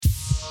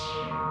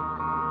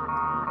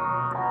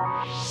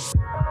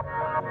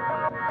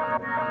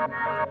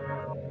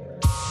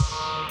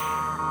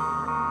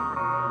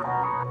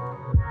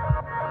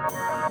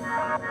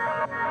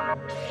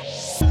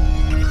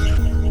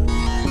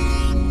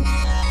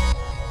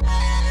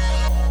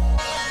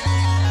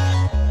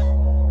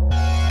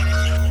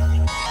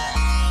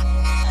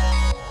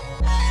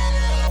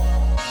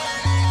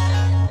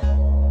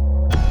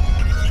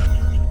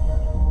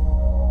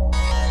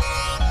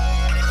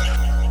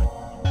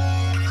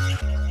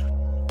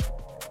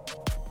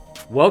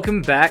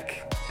Welcome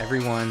back,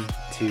 everyone,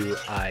 to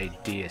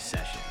Idea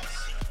Sessions.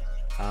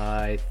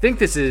 I think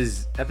this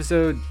is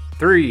episode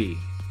 3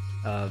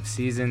 of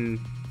season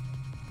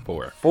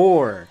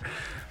 4.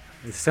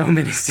 There's so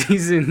many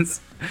seasons.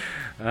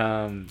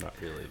 Not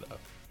really,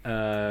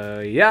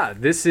 though. Yeah,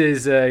 this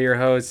is your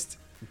host,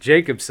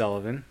 Jacob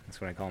Sullivan. That's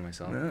what I call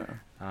myself.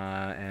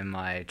 Yeah. And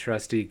my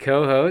trusty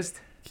co-host.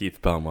 Keith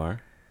Belmar.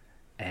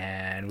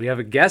 And we have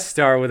a guest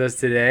star with us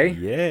today.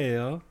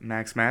 Yeah.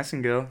 Max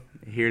Massengill,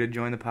 here to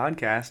join the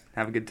podcast.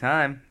 Have a good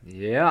time.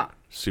 Yeah.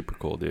 Super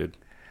cool, dude.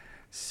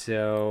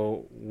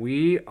 So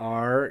we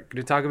are going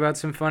to talk about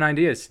some fun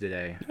ideas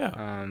today. Yeah.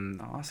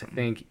 Awesome. I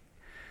think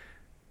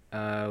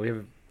we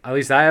have, at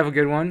least I have a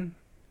good one,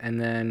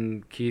 and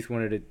then Keith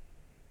wanted to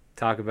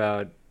talk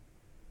about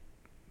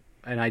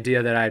an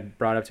idea that I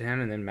brought up to him,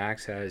 and then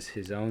Max has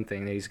his own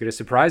thing that he's going to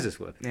surprise us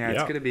with. Yeah,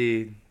 it's going to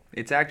be,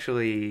 it's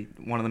actually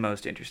one of the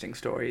most interesting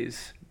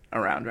stories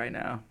around right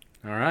now.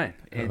 All right.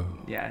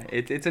 Yeah,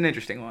 it's an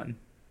interesting one.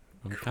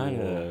 I kind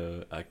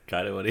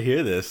of want to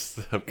hear this.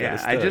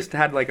 I just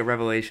had like a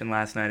revelation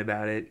last night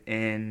about it,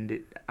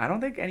 and I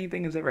don't think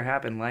anything has ever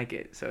happened like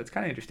it. So it's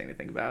kind of interesting to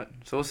think about.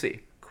 So we'll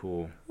see.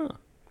 Cool. Huh.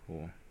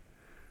 Cool.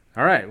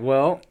 All right.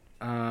 Well,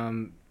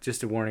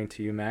 just a warning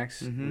to you,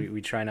 Max. Mm-hmm.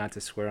 We try not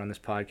to swear on this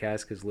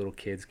podcast because little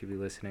kids could be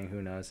listening.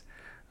 Who knows?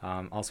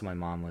 Also, my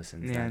mom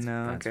listens. Yeah,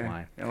 that's okay.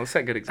 why. Yeah, we'll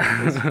set good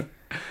examples.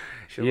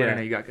 She'll Yeah. let her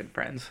know you got good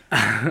friends.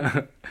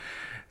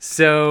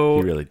 So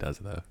He really does,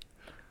 though.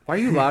 why are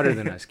you louder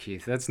than us,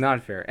 Keith? That's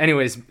not fair.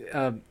 Anyways,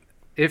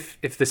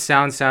 if the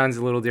sounds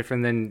a little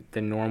different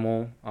than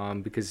normal,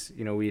 because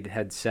we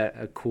had set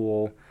a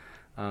cool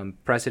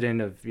precedent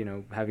of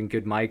having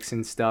good mics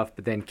and stuff,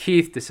 but then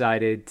Keith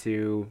decided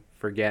to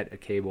forget a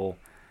cable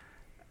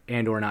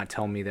and or not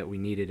tell me that we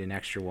needed an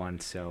extra one,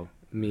 so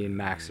me and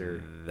Max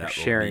are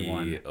sharing one.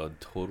 one. That will be a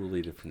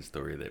totally different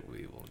story that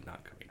we will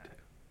not come into.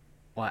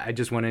 Well, I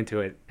just went into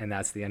it, and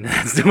that's the end of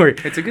that story.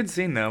 It's a good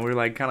scene, though. We're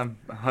like kind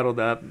of huddled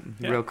up,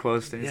 real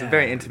close to. It's a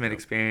very intimate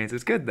experience.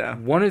 It's good, though.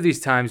 One of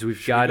these times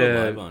we've got to to.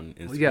 live on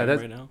Instagram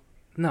right now.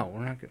 No,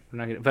 we're not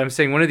gonna. But I'm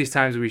saying one of these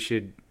times we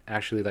should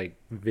actually like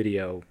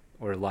video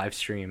or live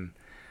stream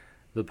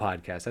the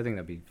podcast. I think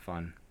that'd be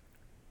fun.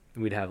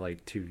 We'd have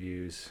like 2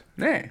 views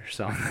Yeah, or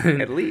something.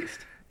 at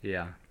least.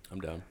 Yeah. I'm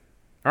down.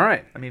 All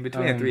right. I mean,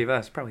 between the 3 of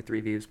us, probably 3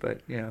 views,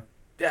 but Yeah,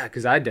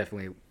 because I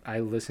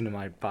listen to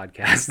my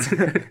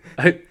podcast.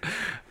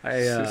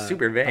 I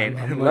super vain.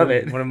 I'm Love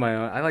it. One of my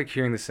own. I like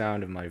hearing the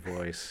sound of my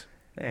voice.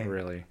 Hey.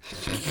 Really.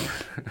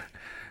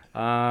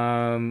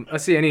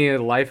 Let's see. Any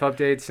life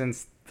updates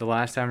since the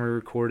last time we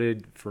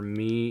recorded? For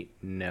me,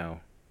 no.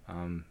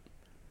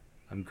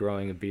 I'm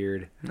growing a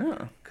beard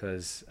No.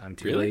 because I'm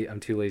too Really? I'm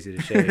too lazy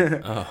to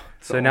shave. Oh,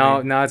 So now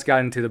it's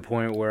gotten to the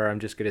point where I'm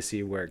just gonna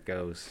see where it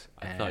goes.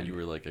 I thought you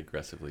were like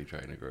aggressively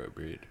trying to grow a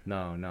beard.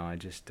 No, I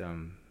just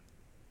I'm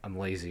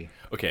lazy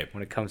Okay,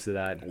 when it comes to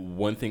that.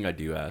 one thing I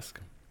do ask,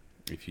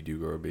 if you do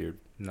grow a beard,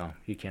 No,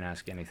 you can't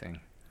ask anything.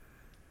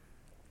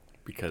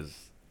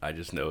 because I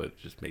just know it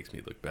just makes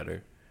me look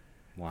better.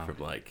 Wow. From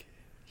like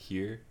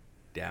here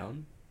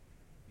down,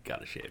 you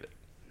gotta shave it.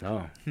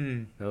 No,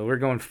 we're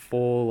going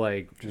full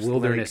like Just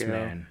wilderness let it go.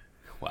 man.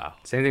 Wow.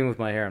 Same thing with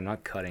my hair. I'm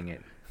not cutting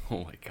it.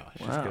 Oh my gosh.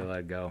 Wow. Just gonna let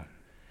it go.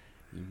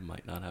 You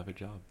might not have a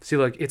job. See,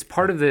 look, it's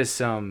part of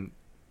this.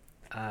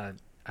 I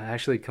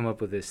actually come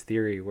up with this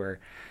theory where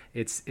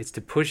it's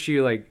to push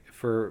you like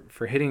for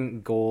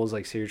hitting goals,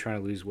 like say you're trying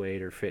to lose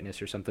weight or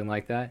fitness or something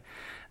like that.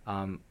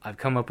 I've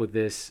come up with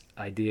this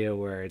idea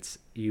where it's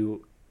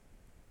you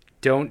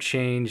don't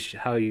change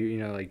how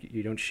like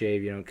you don't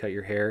shave, you don't cut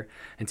your hair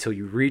until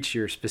you reach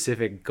your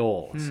specific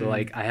goal. So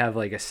like I have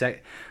like I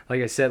set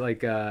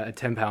like a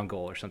 10-pound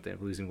goal or something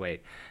of losing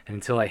weight, and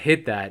until I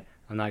hit that,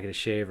 I'm not going to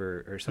shave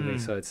or something.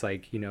 So it's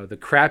like, the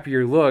crappier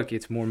you look,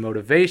 it's more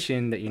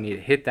motivation that you need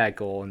to hit that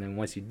goal. And then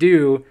once you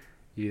do,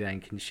 you then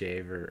can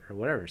shave or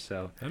whatever.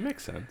 So That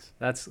makes sense.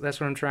 that's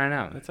what I'm trying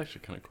out. That's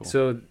actually kind of cool.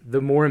 So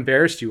the more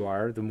embarrassed you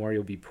are, the more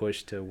you'll be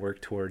pushed to work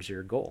towards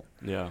your goal.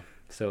 Yeah.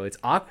 So it's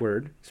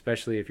awkward,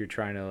 especially if you're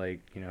trying to like,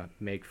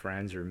 make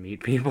friends or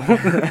meet people.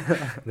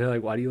 They're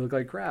like, why do you look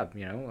like crap?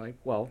 Like,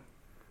 well,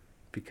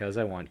 because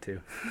I want to.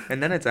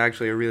 And then it's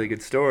actually a really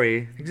good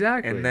story.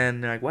 Exactly. And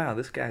then they're like, wow,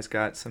 this guy's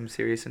got some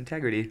serious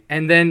integrity.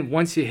 And then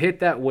once you hit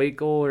that weight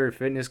goal or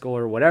fitness goal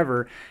or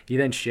whatever, you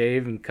then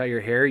shave and cut your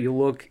hair, you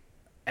look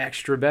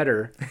extra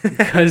better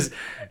because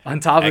on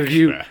top of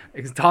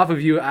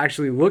you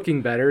actually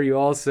looking better, you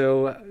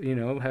also,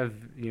 have,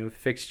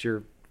 fixed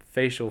your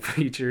facial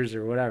features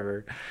or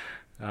whatever.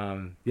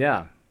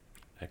 Yeah.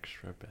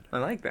 Extra better. I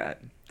like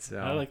that. So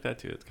I like that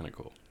too. It's kind of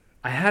cool.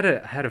 I had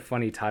a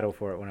funny title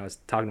for it when I was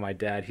talking to my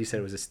dad. He said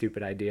it was a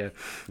stupid idea,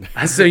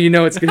 so you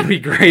know it's gonna be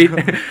great.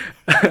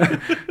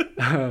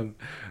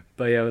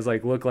 But yeah, it was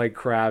like look like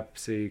crap,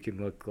 so you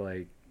can look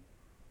like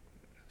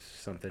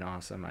something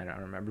awesome. I don't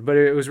remember, but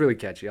it was really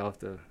catchy. I'll have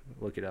to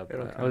look it up.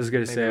 I was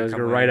gonna say I was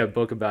gonna write a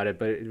book about it,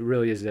 but it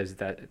really is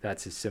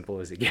that's as simple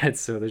as it gets.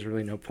 So there's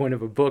really no point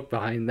of a book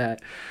behind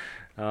that.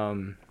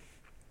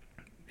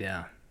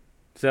 Yeah.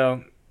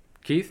 So,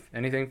 Keith,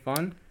 anything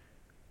fun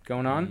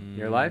going on in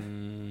your life?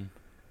 I'm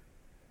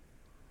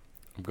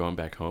going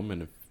back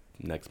home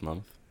next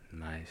month.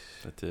 Nice.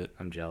 That's it.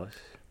 I'm jealous.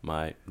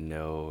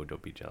 No,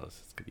 don't be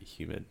jealous. It's gonna be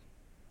humid.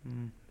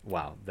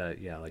 Wow.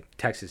 Like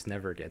Texas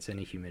never gets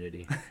any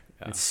humidity. Yeah.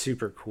 It's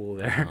super cool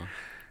there.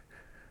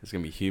 It's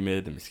gonna be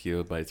humid. The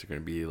mosquito bites are gonna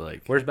be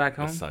like. Where's back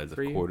home? The size of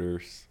for you?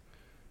 quarters.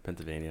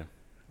 Pennsylvania.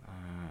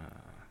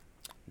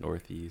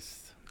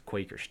 Northeast.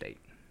 Quaker State.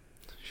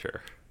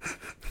 Sure.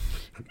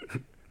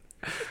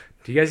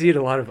 Do you guys eat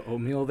a lot of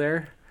oatmeal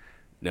there?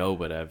 No,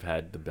 but I've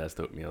had the best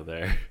oatmeal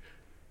there.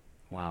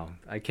 Wow.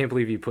 I can't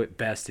believe you put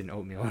best and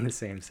oatmeal in the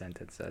same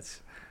sentence.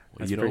 That's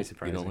pretty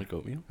surprising. You don't like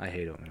oatmeal? I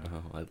hate oatmeal.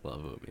 Oh, I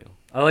love oatmeal.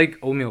 I like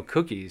oatmeal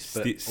cookies,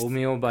 but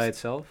oatmeal by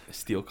itself?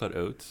 Steel cut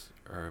oats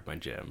are my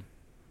jam.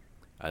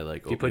 I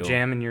like Do you oatmeal. put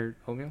jam in your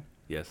oatmeal?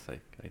 Yes, I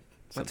Let's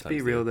sometimes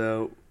be real do.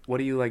 though. What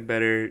do you like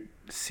better,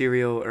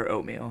 cereal or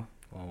oatmeal?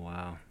 Oh,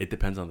 wow. It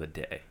depends on the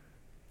day.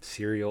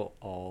 Cereal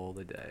all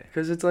the day.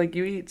 Because it's like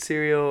you eat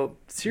cereal.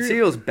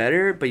 Cereal's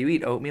better, but you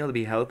eat oatmeal to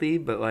be healthy.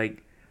 But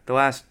like the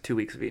last 2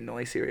 weeks of eating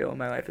only cereal in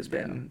my life has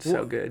been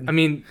so good. I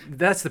mean,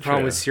 that's the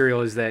problem with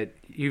cereal is that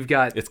you've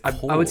got, It's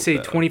I would say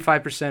cold, though.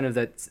 25% of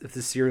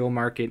the cereal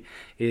market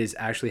is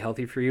actually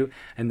healthy for you,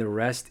 and the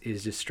rest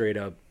is just straight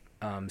up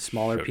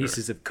smaller Sugar.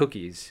 pieces of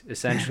cookies,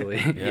 essentially.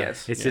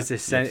 Yes. It's Yeah, just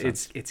makes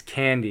sense. it's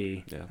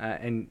candy, Yeah.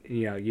 and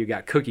you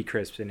got Cookie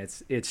Crisps, and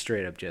it's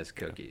straight up just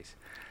cookies.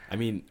 I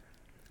mean,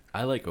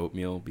 I like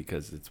oatmeal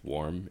because it's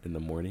warm in the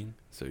morning,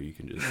 so you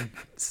can just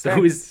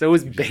So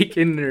is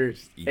bacon or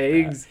eat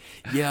eggs.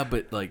 that. Yeah,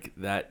 but like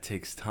that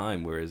takes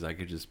time. Whereas I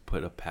could just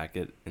put a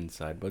packet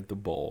inside like the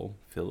bowl,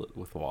 fill it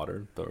with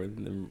water, throw it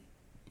in the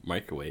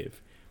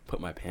microwave,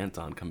 put my pants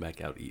on, come back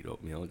out, eat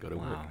oatmeal, and go to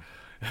Wow,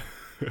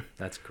 work.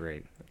 that's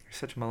great. You're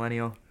such a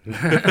millennial.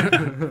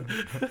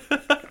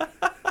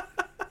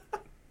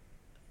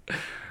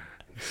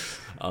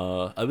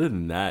 Other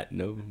than that,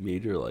 no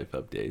major life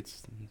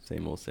updates.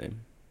 Same old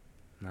same.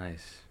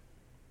 Nice.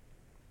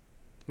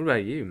 What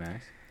about you,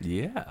 Max?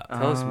 Yeah.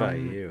 Tell us about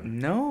you.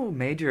 No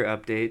major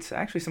updates.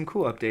 Actually, some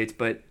cool updates.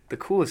 But the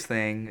coolest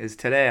thing is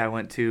today I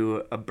went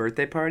to a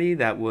birthday party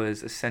that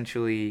was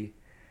essentially,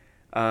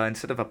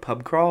 instead of a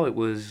pub crawl, it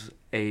was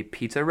a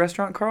pizza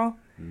restaurant crawl.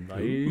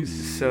 Nice.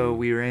 So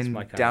we were That's in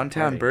my kind of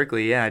downtown party.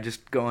 Berkeley, yeah,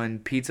 just going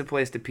pizza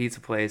place to pizza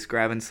place,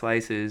 grabbing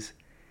slices,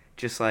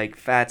 just like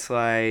Fat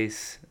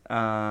Slice,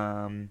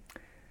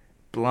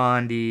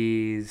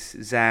 Blondie's,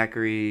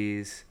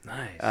 Zachary's.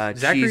 Nice.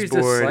 Zachary's cheese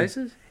does board.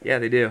 slices? Yeah,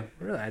 they do.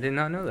 Really? I did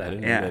not know I that.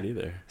 didn't Yeah. know that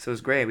either. So it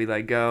was great. We'd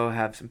like go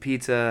have some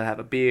pizza, have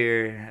a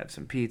beer, have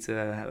some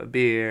pizza, have a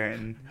beer,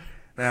 and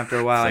then after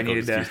a while I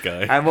needed to.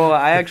 Guy.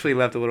 I actually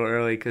left a little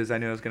early because I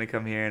knew I was gonna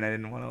come here and I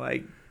didn't want to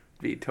like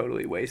be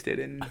totally wasted.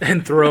 And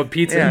And throw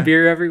pizza Yeah. and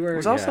beer everywhere? it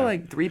was also Yeah.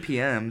 like 3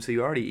 p.m. So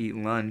you already eat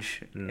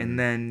lunch, Mm. and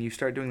then you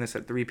start doing this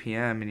at 3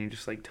 p.m. and you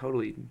just like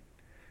totally.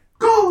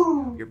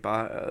 Your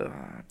body.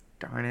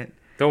 Darn it.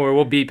 Don't worry,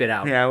 we'll beep it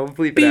out. Yeah, we'll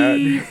bleep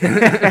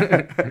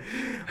it out.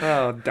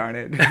 Oh, darn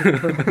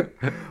it.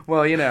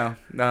 Well,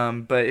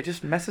 but it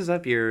just messes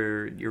up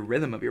your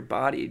rhythm of your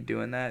body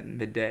doing that in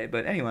midday.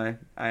 But anyway,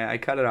 I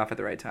cut it off at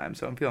the right time,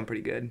 so I'm feeling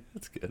pretty good.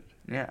 That's good.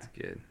 Yeah. That's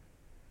good.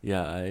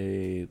 Yeah,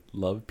 I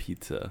love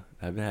pizza.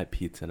 I haven't had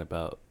pizza in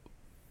about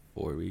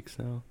 4 weeks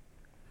now.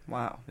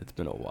 Wow. It's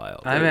been a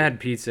while. I haven't had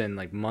pizza in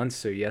like months,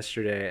 so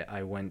yesterday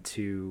I went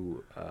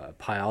to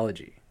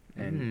Pyology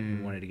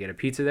and wanted to get a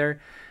pizza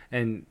there.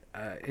 And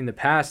in the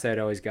past, I'd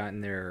always gotten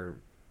their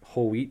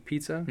whole wheat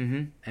pizza.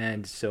 Mm-hmm.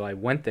 And so I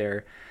went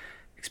there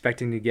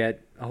expecting to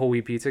get a whole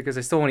wheat pizza because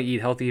I still want to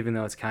eat healthy, even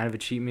though it's kind of a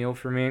cheat meal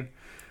for me.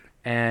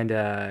 And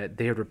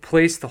they had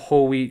replaced the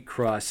whole wheat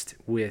crust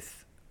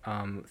with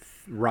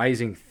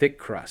rising thick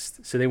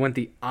crust. So they went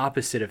the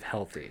opposite of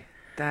healthy.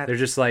 They're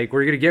just like,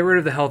 we're going to get rid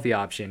of the healthy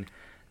option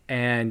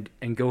and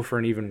go for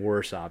an even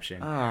worse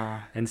option.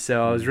 And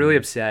so I was really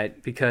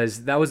upset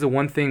because that was the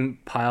one thing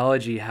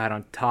Pyology had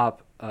on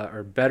top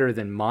or better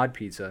than Mod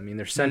Pizza. I mean,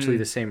 they're essentially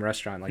the same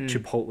restaurant, like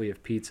Chipotle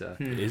of pizza.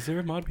 Is there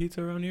a mod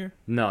pizza around here?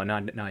 No,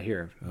 not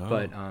here. Oh.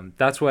 But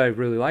that's why I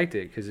really liked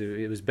it because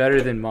it was better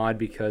than Mod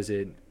because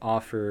it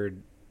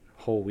offered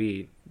whole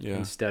wheat Yeah.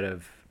 instead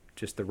of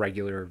just the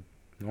regular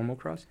normal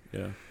crust.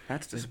 Yeah.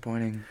 That's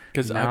disappointing.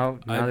 Because Now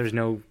there's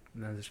no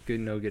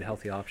good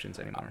healthy options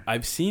anymore.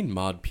 I've seen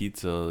mod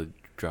pizza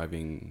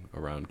driving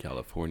around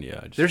California.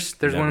 I There's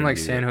just one in never like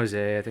knew San it.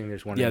 Jose. I think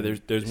there's one. Yeah, in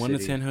there's the one in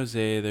city. San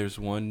Jose. There's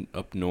one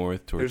up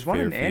north towards There's one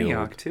in Fairfield.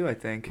 Antioch too, I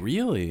think.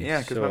 Really? Yeah,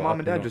 because So my mom up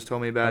and dad north- just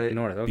told me about Up it.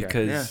 north. Okay.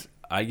 Because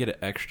I get an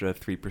extra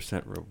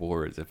 3%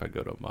 rewards if I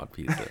go to Mod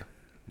Pizza.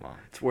 Wow.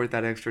 It's worth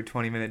that extra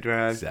 20-minute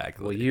drive.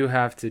 Exactly. Well, you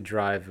have to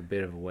drive a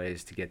bit of a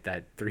ways to get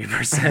that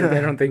 3%. I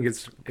don't think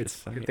it's.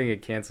 I think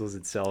it cancels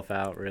itself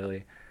out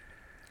really.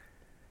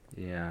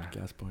 Yeah.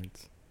 Gas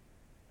points.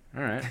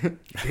 All right.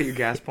 Get your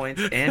gas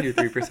points and your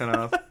 3%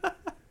 off.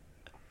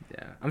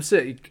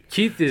 Yeah.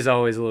 Keith is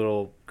always a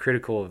little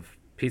critical of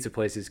pizza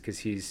places because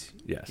he's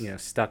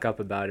Yes. stuck up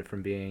about it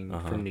from being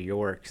from New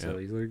York. So Yep.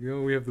 he's like,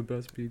 oh, we have the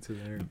best pizza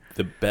there.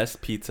 The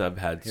best pizza I've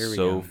had Here we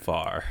so go.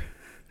 far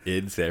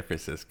in San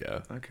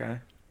Francisco Okay.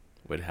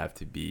 would have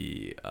to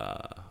be,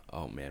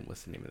 oh man,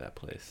 what's the name of that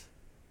place?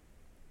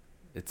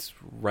 It's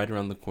right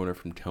around the corner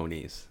from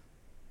Tony's.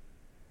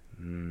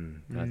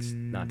 That's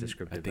not I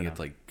descriptive. think enough. it's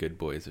like Good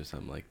Boys or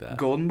something like that.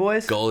 Golden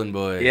Boys? Golden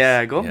Boys.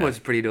 Yeah, Golden Boys is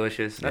pretty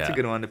delicious. That's a Yeah.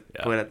 good one to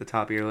Yeah. put at the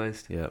top of your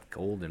list. Yep.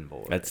 Golden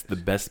Boy. That's the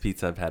best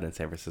pizza I've had in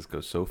San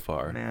Francisco so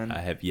far. Man. I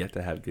have yet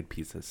to have good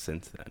pizza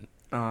since then.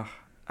 I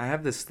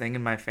have this thing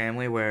in my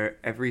family where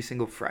every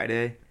single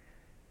Friday,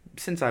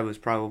 since I was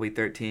probably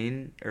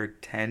 13 or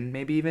 10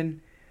 maybe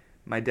even,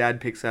 my dad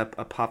picks up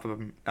a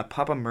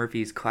Papa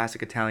Murphy's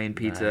classic Italian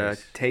pizza,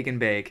 Nice. take and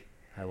bake.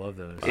 I love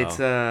those. Wow.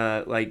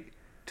 It's like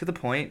to the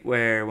point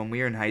where when we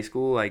were in high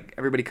school, like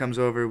everybody comes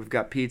over, we've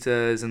got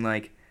pizzas, and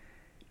like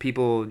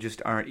people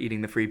just aren't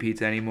eating the free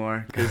pizza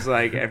anymore because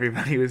like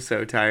everybody was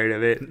so tired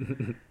of it.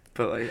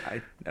 But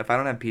like if I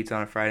don't have pizza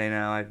on a Friday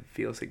now, I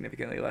feel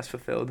significantly less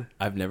fulfilled.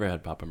 I've never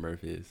had Papa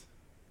Murphy's.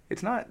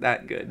 It's not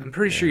that good. I'm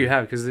pretty sure Yeah. you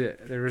have because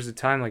there was a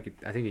time like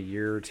I think a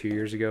year or 2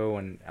 years ago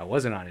when I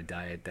wasn't on a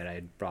diet that I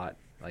had brought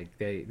like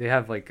they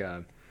have like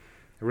a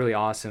really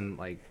awesome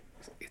like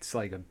it's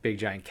like a big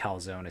giant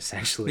calzone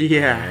essentially.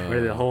 Yeah.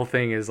 Where the whole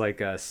thing is like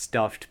a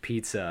stuffed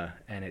pizza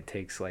and it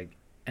takes like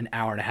an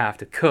hour and a half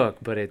to cook,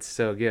 but it's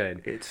so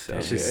good. It's so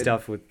It's good. just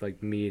stuffed with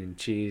like meat and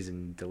cheese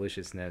and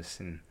deliciousness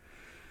and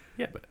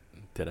Yeah, but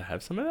did I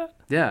have some of that?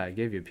 yeah, I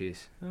gave you a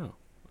piece. Oh,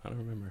 I don't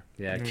remember.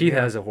 Yeah, There you Keith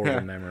go. has a horrible Yeah.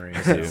 memory.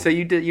 So- So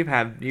you've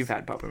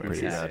had Papa Pretty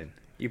Murphy's. bad. sad.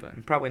 You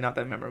but- probably not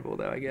that memorable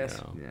though, I guess.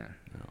 No, Yeah.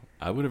 no.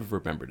 I would have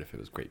remembered if it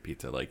was great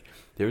pizza. Like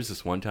there was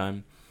this one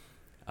time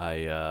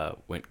I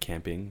went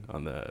camping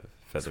on the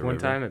Feather This one River.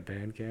 time at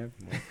band camp.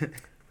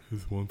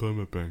 This one time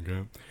at band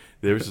camp.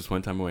 There was this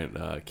one time I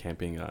went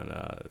camping on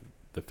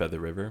the Feather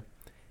River,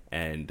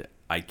 and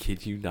I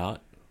kid you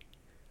not,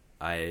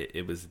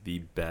 it was the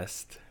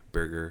best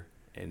burger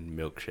and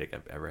milkshake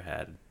I've ever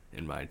had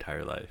in my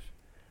entire life.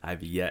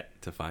 I've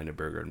yet to find a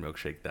burger and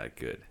milkshake that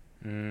good.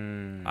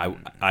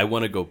 I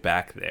want to go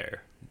back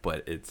there,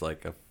 but it's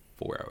like a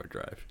 4-hour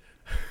drive.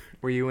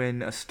 Were you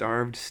in a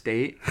starved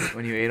state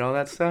when you ate all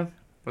that stuff?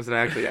 Was it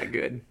actually that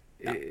good?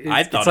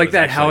 I thought it's like it was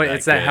that how actually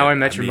it's that How I good.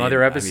 Met Your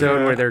Mother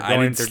episode where they're I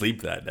going didn't through.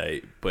 sleep that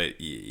night, but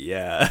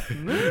yeah.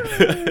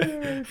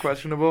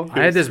 Questionable.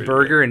 I had this pretty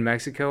burger in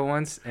Mexico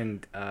once,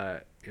 and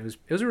it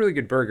was a really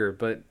good burger.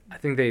 But I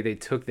think they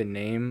took the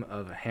name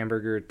of a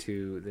hamburger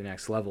to the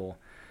next level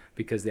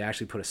because they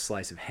actually put a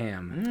slice of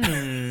ham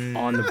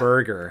on the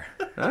burger,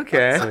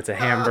 Okay. so it's a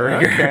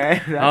hamburger.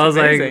 Okay. That's I was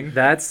amazing. like,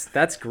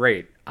 that's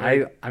great.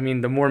 Right. I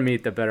mean, the more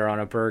meat, the better on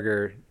a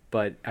burger.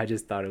 But I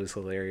just thought it was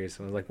hilarious.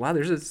 I was like, wow,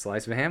 there's a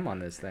slice of ham on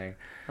this thing.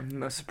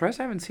 I'm surprised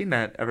I haven't seen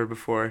that ever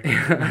before.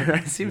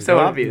 It seems so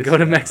obvious. Go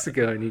to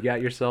Mexico and you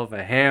got yourself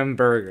a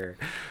hamburger.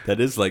 That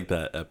is like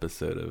that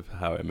episode of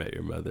How I Met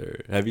Your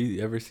Mother. Have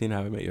you ever seen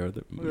How I Met Your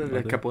Mother?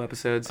 A couple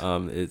episodes.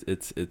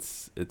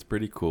 It's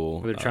pretty cool.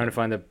 They're trying to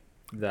find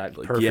that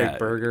like, perfect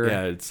burger.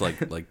 Yeah, it's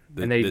like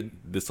And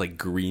this like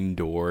green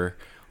door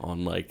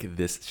on like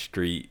this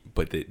street,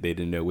 but they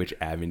didn't know which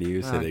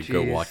avenue, so Oh, they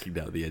go jeez. walking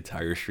down the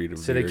entire street of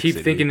So New they York keep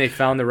City. thinking they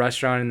found the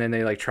restaurant, and then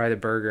they like try the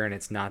burger, and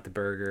it's not the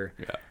burger.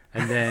 Yeah.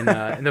 And then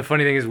and the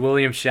funny thing is,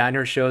 William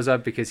Shatner shows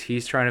up because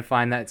he's trying to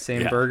find that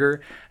same Yeah.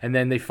 burger. And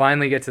then they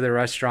finally get to the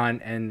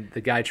restaurant, and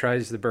the guy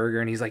tries the burger,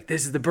 and he's like,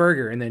 "This is the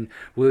burger." And then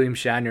William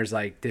Shatner's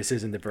like, "This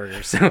isn't the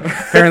burger." So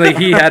apparently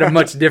he had a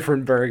much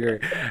different burger.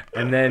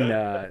 And then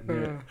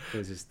it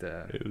was just.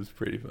 It was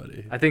pretty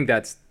funny. I think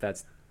that's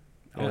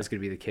always Yeah.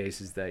 going to be the case,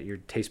 is that your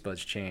taste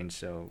buds change.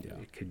 So Yeah.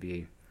 it could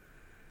be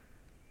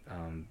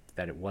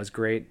that it was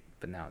great,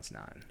 but now it's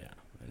not. Yeah,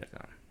 I know.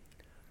 So.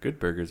 Good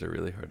burgers are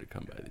really hard to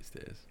come by these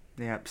days.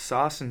 Yeah,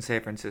 Sauce in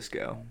San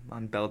Francisco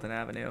on Belden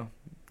Avenue.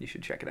 You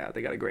should check it out.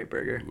 They got a great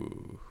burger.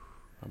 Ooh,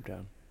 I'm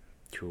down.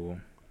 Cool.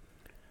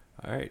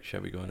 All right,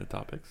 shall we go into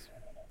topics?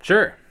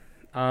 Sure.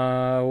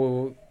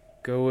 We'll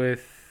go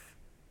with,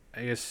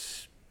 I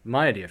guess,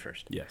 my idea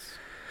first. Yes,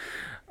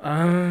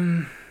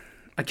 I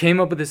came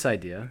up with this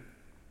idea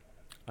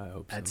I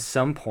hope at so.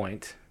 some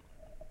point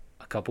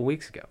a couple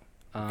weeks ago.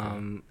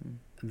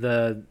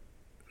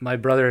 My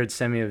brother had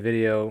sent me a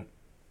video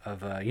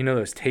of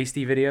those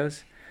tasty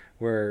videos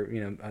where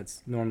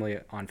it's normally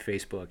on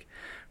Facebook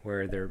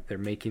where they're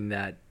making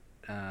that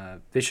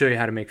they show you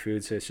how to make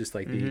food, so it's just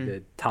like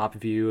the top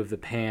view of the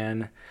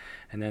pan,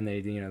 and then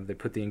they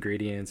put the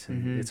ingredients,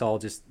 and it's all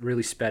just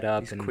really sped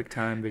up. These and quick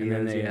time videos.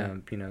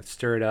 and then they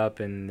stir it up,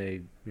 and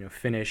they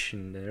finish,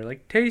 and they're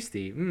like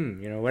tasty,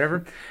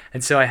 whatever.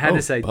 And so I had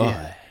this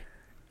idea.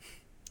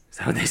 Is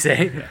that what they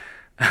say?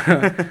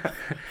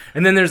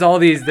 And then there's all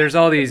these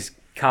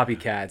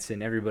copycats,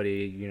 and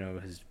everybody, you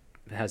know,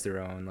 has their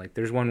own. Like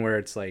there's one where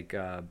it's like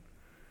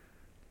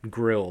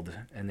grilled,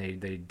 and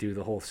they do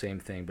the whole same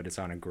thing, but it's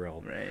on a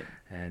grill. Right.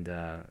 And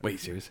Wait,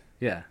 serious?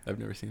 yeah, I've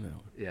never seen that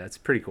one. yeah, it's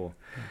pretty cool.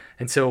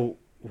 And so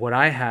what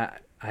I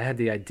had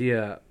the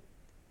idea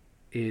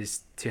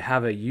is to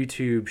have a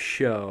YouTube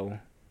show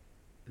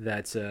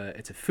it's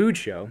a food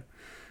show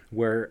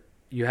where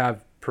you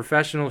have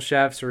professional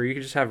chefs, or you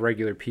could just have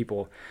regular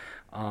people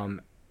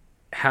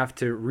have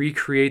to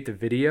recreate the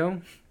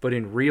video but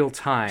in real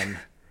time,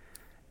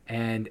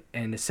 and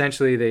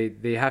essentially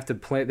they have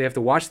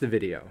to watch the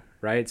video,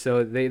 right?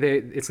 So they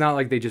it's not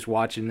like they just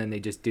watch and then they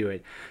just do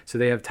it. So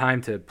they have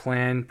time to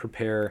plan,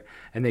 prepare,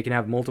 and they can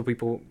have multiple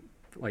people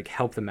like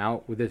help them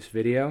out with this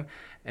video.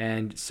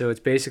 And so it's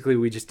basically,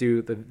 we just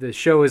do the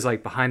show is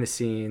like behind the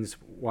scenes,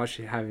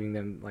 having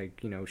them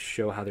like, you know,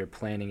 show how they're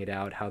planning it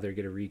out, how they're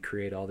going to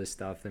recreate all this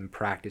stuff, then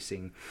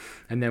practicing.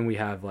 And then we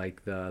have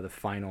like the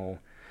final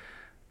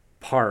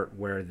part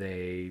where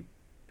they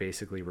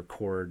basically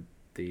record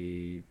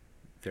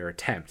their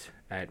attempt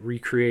at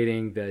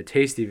recreating the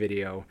Tasty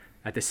video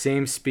at the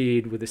same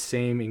speed with the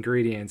same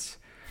ingredients,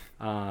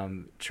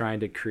 trying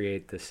to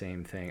create the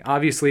same thing.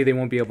 Obviously, they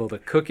won't be able to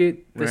cook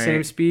it the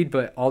same speed,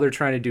 but all they're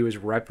trying to do is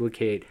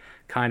replicate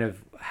kind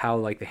of how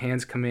like the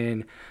hands come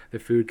in, the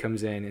food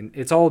comes in, and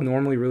it's all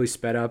normally really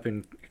sped up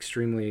and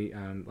extremely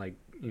like,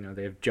 you know,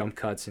 they have jump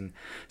cuts, and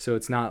so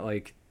it's not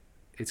like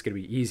it's going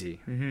to be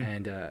easy.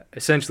 And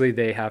essentially,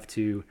 they have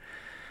to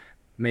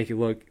make it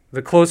look,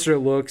 the closer it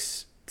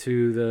looks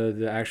to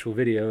the actual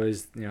video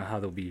is, you know, how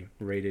they'll be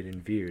rated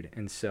and viewed.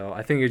 And so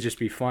I think it'd just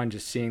be fun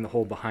just seeing the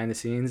whole behind the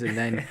scenes, and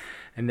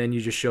then you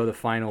just show the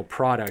final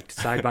product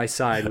side by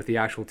side with the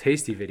actual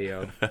Tasty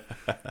video,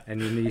 and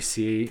then you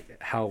see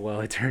how well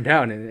it turned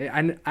out.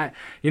 And I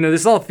you know,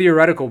 this is all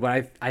theoretical,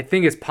 but I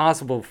think it's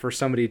possible for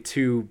somebody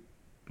to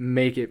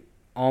make it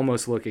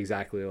almost look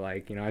exactly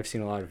like, you know, I've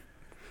seen a lot of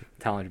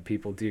talented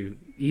people do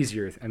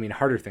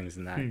harder things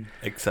than that.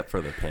 Except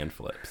for the pan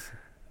flips.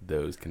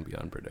 Those can be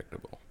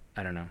unpredictable.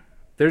 I don't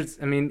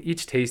know.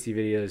 Each Tasty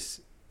video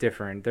is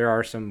different. There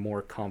are some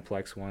more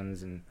complex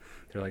ones, and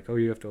they're like, oh,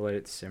 you have to let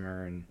it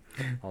simmer and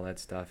all that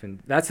stuff.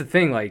 And that's the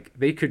thing. Like,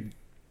 they could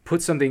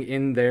put something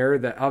in there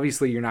that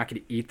obviously you're not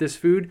going to eat this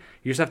food.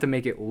 You just have to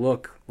make it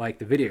look like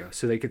the video.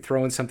 So they could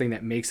throw in something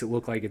that makes it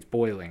look like it's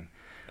boiling.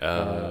 You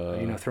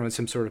know, throw in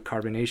some sort of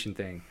carbonation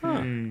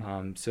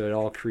thing. So it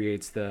all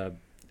creates the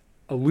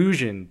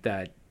illusion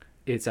that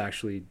it's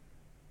actually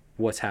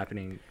what's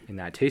happening in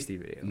that Tasty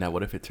video. Now,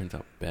 what if it turns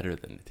out better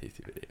than the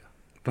Tasty video?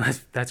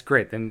 But that's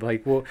great. Then,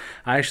 like, well,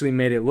 I actually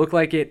made it look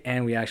like it,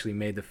 and we actually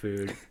made the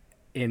food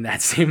in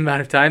that same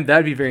amount of time.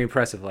 That'd be very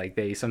impressive. Like,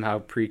 they somehow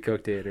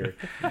pre-cooked it, or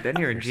then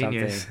you're a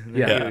genius. Something.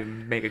 Then Yeah, you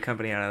would make a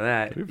company out of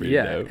that.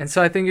 yeah. Dope. And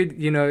so I think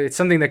it's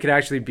something that could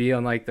actually be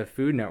on like the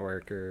Food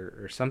Network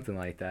or something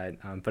like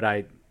that. But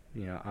I,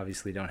 you know,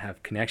 obviously don't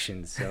have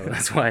connections, so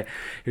that's why it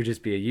would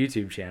just be a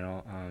YouTube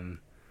channel.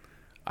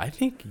 I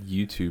think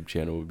YouTube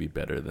channel would be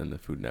better than the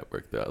Food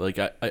Network, though. Like,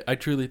 I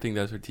truly think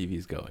that's where TV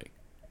is going.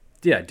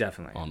 Yeah,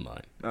 definitely.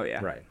 Online. Oh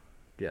yeah. Right.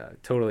 Yeah,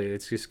 totally.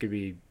 It's just gonna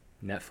be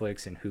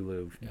Netflix and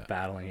Hulu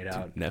battling it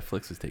out. Dude,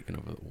 Netflix is taking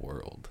over the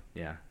world.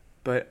 Yeah.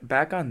 But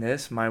back on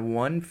this, my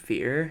one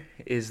fear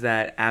is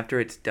that after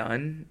it's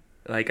done,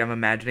 like, I'm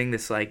imagining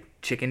this like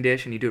chicken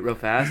dish, and you do it real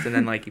fast, and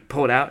then like you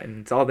pull it out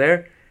and it's all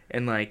there,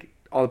 and like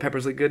all the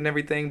peppers look good and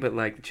everything, but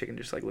like the chicken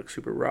just like looks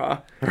super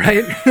raw.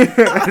 Right.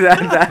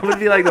 that would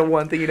be like the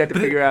one thing you'd have to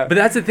figure out. But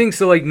that's the thing.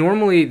 So like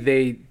normally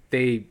they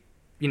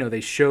you know,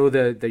 they show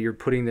that you're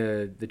putting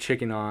the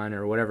chicken on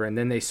or whatever, and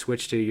then they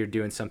switch to you're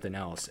doing something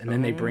else, and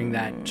then they bring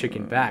that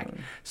chicken back.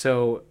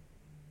 So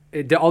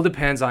it all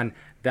depends on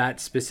that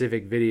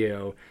specific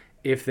video.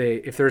 If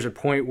there's a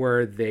point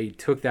where they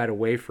took that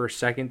away for a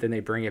second, then they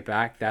bring it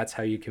back. That's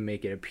how you can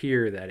make it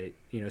appear that it,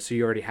 you know, so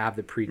you already have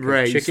the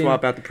pre-cooked chicken. You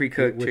swap out the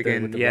pre-cooked with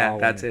chicken. the Yeah, raw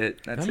that's one.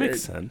 it. That's that makes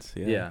it. sense.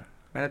 Yeah. Yeah.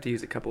 Might have to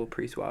use a couple of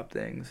pre-swap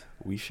things.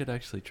 We should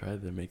actually try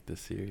to make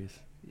this series.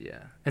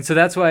 Yeah. And so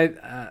that's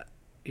why,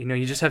 you know,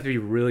 you just have to be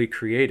really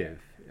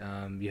creative.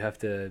 You have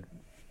to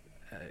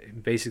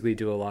basically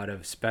do a lot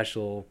of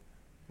special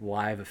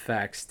live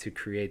effects to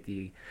create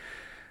the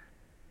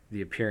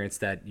appearance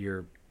that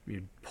you're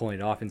pulling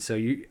it off. And so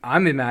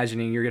I'm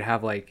imagining you're gonna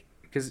have like,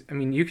 because I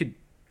mean you could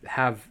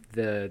have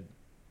the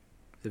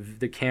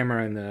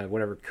camera and the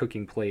whatever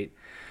cooking plate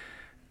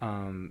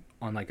on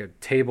like a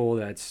table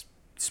that's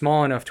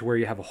small enough to where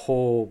you have a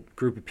whole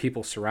group of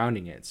people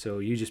surrounding it. So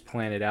you just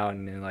plan it out,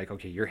 and then like,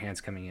 okay, your hand's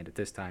coming in at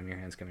this time, your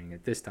hand's coming in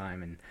at this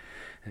time, and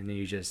then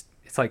you just,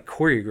 it's like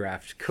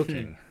choreographed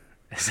cooking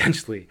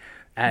essentially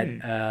at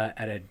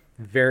a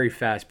very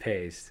fast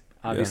pace.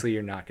 Obviously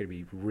you're not going to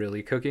be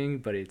really cooking,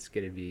 but it's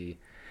going to be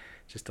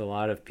just a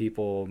lot of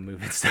people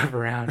moving stuff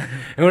around.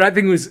 And what I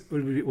think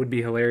would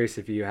be hilarious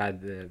if you had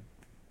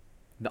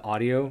the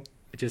audio,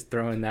 just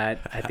throwing that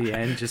at the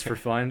end just for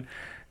fun.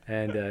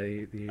 And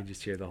you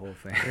just hear the whole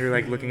thing. You're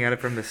like looking at it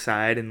from the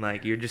side, and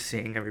like you're just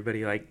seeing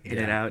everybody like in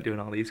and out doing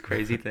all these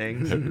crazy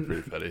things. That'd be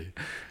pretty funny.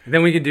 And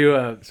then we could do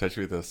a.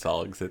 Especially with those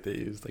songs that they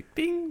use, like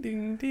ding,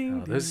 ding,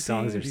 ding. Oh, those ding,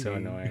 songs ding, are so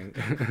ding.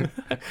 annoying.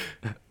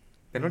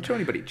 They don't show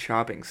anybody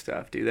chopping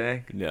stuff, do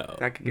they? No.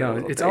 That could get a No,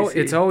 little it's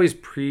dicey. always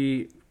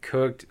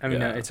pre-cooked. I mean,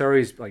 Yeah. it's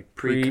always like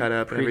Pre-cut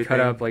up and pre-cut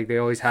everything. up. Like they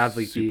always have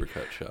like Super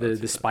cut shots.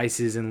 the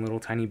spices in little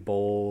tiny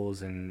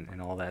bowls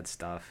and all that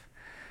stuff.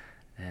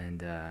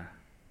 And I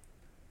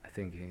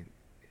think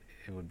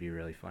it would be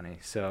really funny.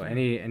 So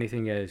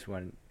anything you guys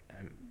want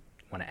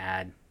to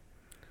add,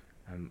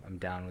 I'm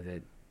down with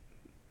it.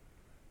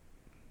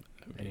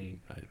 I mean,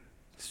 I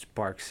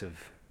Sparks of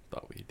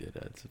thought we did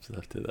add some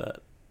stuff to that.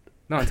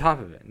 no on top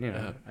of it. You know,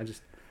 Yeah. I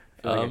just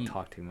feel like I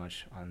talk too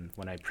much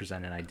when I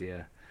present an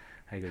idea.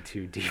 I go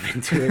too deep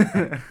into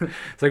it.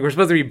 It's like we're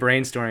supposed to be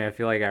brainstorming. I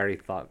feel like I already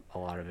thought a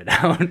lot of it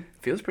out.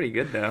 Feels pretty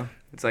good though.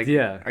 It's like,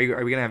 Yeah.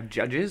 Are we gonna have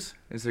judges?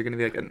 Is there gonna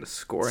be like a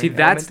scoring? See,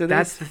 that's element to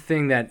that's this? the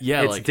thing that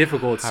Yeah, it's like,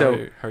 difficult. How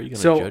So are you gonna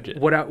so judge it?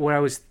 what I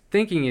was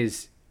thinking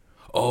is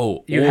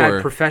Oh, you or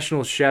had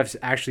professional chefs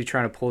actually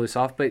trying to pull this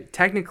off, but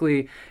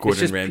technically it's Gordon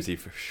just Ramsay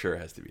for sure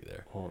has to be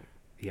there. Well,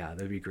 yeah,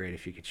 that'd be great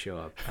if you could show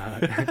up.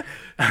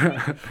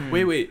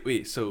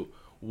 Wait. So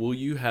will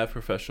you have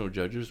professional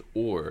judges,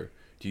 or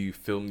do you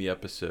film the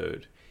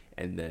episode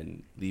and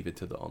then leave it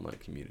to the online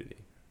community?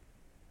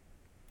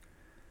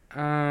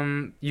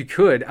 You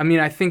could. I mean,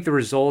 I think the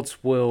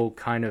results will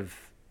kind of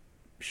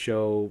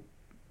show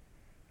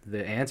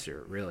the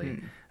answer,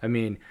 really. I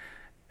mean,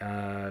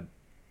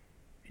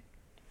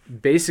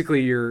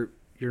 basically, you're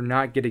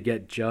not going to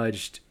get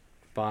judged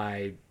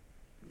by,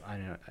 I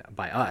don't know,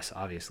 by us.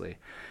 Obviously,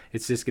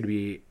 it's just going to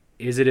be,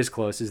 is it as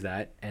close as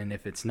that? And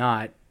if it's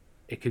not,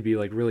 it could be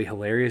like really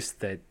hilarious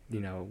that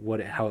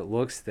how it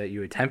looks that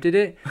you attempted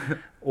it,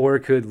 or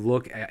it could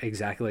look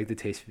exactly like the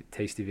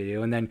tasty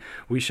video, and then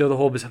we show the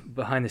whole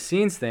behind the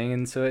scenes thing,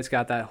 and so it's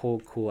got that whole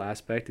cool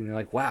aspect, and you're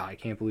like, wow, I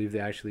can't believe they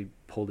actually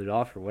pulled it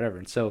off or whatever.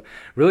 And so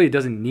really it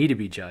doesn't need to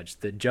be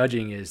judged. The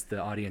judging is the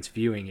audience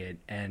viewing it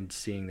and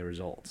seeing the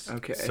results.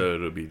 Okay. So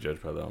it'll be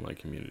judged by the online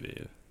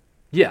community.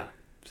 Yeah.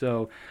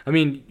 So I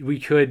mean, we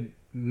could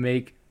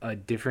make a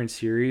different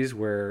series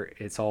where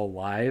it's all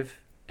live,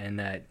 and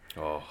that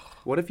Oh,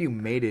 What if you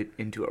made it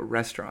into a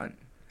restaurant?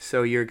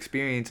 So your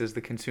experience as the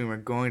consumer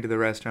going to the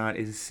restaurant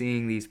is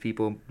seeing these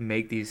people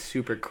make these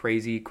super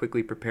crazy,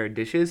 quickly prepared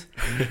dishes,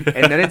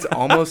 and then it's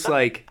almost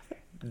like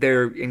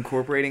they're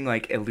incorporating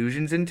like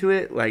illusions into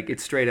it. Like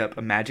it's straight up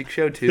a magic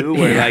show too,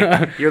 where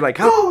like you're like,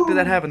 how did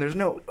that happen? There's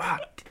no way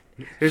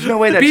that there's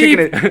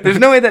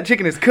no way that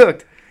chicken is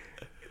cooked.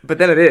 But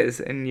then it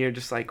is, and you're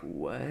just like,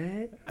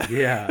 what?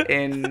 yeah,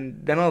 And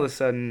then all of a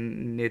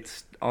sudden,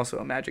 it's also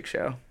a magic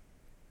show.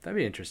 that'd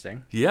be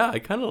interesting. yeah, I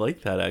kind of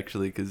like that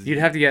actually, because You'd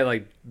have to get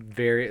like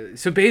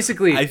so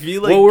basically I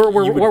feel like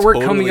what you would we're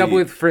coming up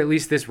totally- with for at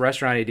least this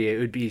restaurant idea, it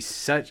would be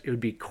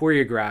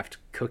choreographed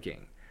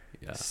cooking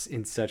yeah.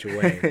 in such a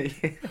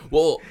way.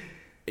 Well,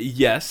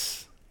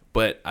 yes,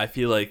 but I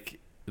feel like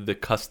the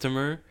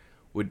customer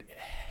would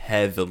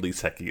heavily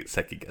second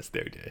guess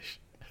their dish.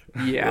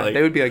 Yeah, Like-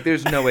 they would be like,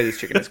 there's no way this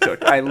chicken is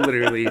cooked. I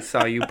literally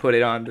saw you put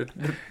it on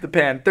the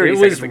pan 30 It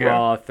seconds was ago.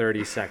 raw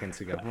 30 seconds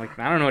ago. I'm like,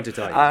 I don't know what to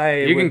tell you. I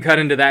You can would- cut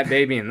into that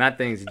baby and that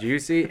thing's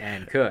juicy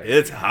and cooked.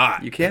 It's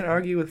hot. You can't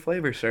argue with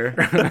flavor, sir.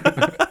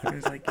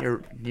 It's like,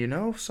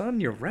 son,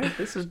 you're right.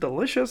 This is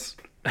delicious.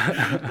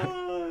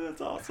 Oh,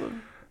 that's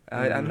awesome.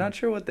 I'm not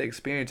sure what the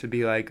experience would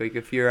be like. Like,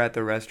 if you're at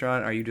the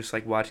restaurant, are you just,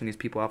 like, watching these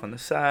people off on the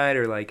side?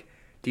 Or, like,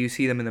 do you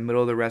see them in the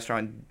middle of the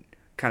restaurant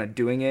kind of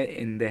doing it,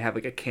 and they have,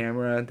 like, a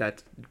camera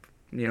that's,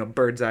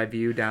 bird's eye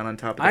view down on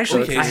top of the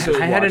Actually, cooks, Okay,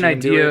 so I had an watching them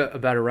do idea it?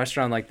 about a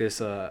restaurant like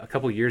this a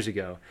couple years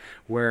ago,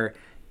 where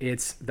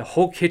it's the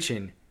whole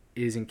kitchen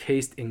is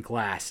encased in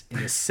glass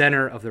in the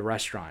center of the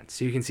restaurant,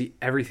 so you can see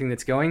everything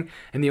that's going.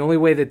 And the only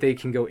way that they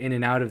can go in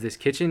and out of this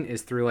kitchen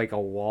is through like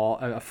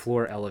a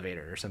floor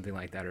elevator or something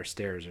like that, or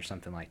stairs or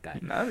something like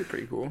that. That'd be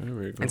pretty cool.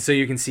 Very cool. And so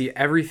you can see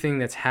everything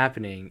that's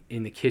happening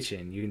in the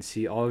kitchen. You can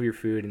see all of your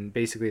food, and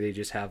basically they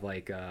just have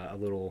like a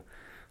little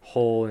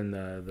hole in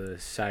the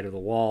side of the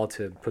wall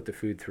to put the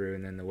food through,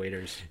 and then the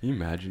waiters. Can you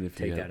imagine if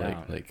you Take had that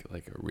out. like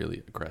a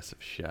really aggressive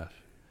chef?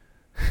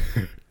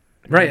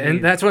 Right,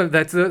 and that's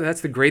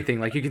the great thing.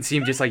 Like you can see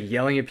him just like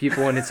yelling at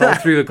people, and it's all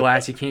through the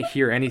glass. You can't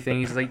hear anything.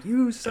 He's like,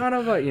 "You son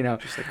of a,"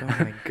 Just like, oh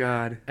my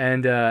god.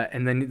 And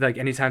then like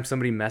anytime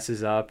somebody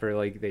messes up or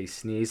like they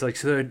sneeze, like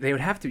so you would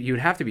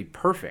have to be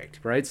perfect,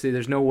 right? So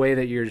there's no way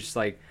that you're just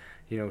like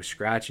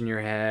scratching your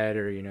head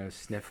or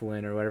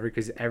sniffling or whatever,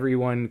 because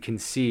everyone can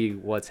see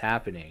what's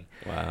happening.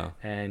 Wow.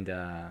 And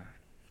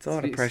It's a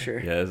lot of pressure.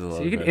 Yeah, there's a lot.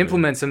 so you of can pressure.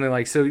 implement something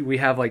like, so we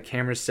have like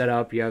cameras set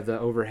up, you have the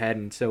overhead,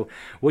 and so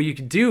what you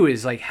could do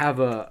is like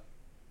have a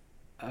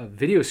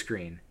video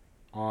screen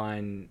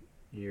on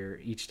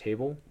each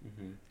table,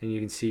 and you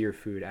can see your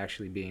food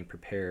actually being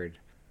prepared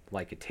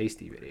like a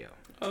tasty video.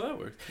 Oh, that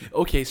works.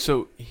 Okay,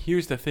 so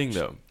here's the thing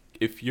though: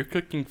 if you're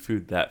cooking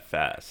food that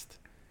fast,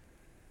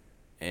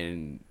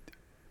 and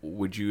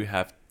would you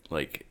have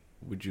like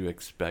would you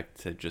expect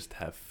to just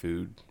have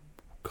food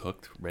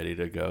cooked, ready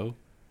to go?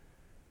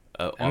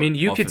 I mean,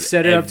 you off could of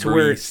set it up to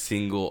every where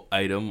single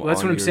item. Well,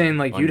 that's on what I'm your- saying.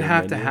 Like on you'd your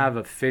have to menu? have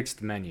a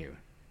fixed menu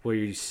where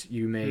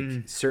you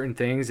make certain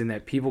things, and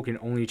that people can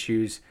only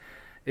choose.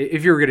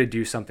 If you were gonna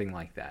do something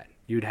like that,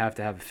 you'd have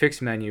to have a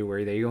fixed menu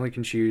where they only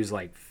can choose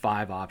like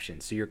 5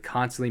 options. So you're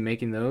constantly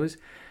making those,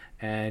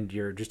 and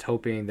you're just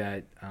hoping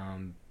that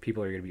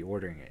people are gonna be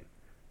ordering it,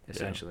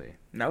 essentially.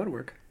 That would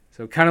work.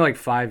 So kind of like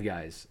Five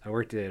Guys. I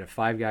worked at a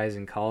Five Guys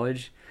in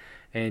college,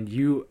 and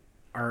you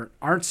aren't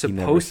He never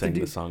supposed to sang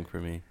do the song for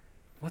me.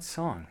 what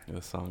song?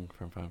 The song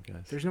from Five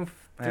Guys. There's no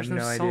I have there's no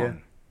no song. idea.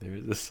 There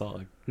is a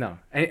song. No.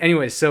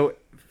 Anyway, so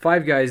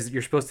Five Guys,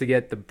 you're supposed to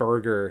get the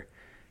burger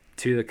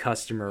to the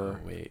customer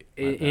Oh, wait.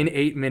 my in bad.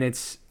 8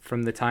 minutes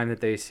from the time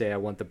that they say, I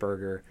want the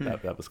burger.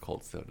 That was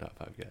Cold Stone, not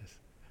Five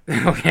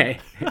Guys. Okay.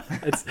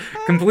 It's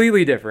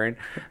completely different.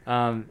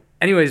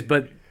 Anyways,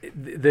 but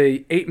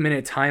the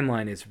 8-minute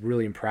timeline is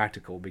really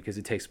impractical because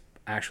it takes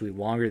actually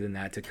longer than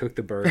that to cook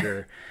the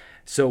burger.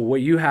 So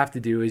what you have to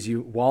do is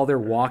while they're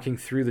walking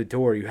through the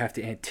door, you have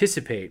to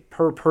anticipate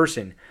per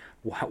person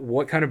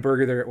what kind of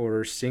burger they're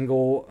order,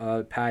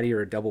 single patty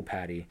or a double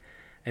patty,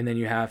 and then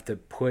you have to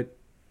put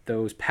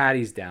those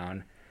patties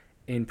down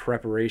in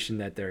preparation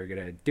that they're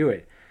gonna do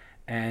it.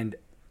 And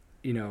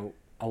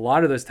a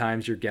lot of those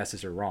times your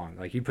guesses are wrong.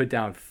 Like you put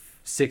down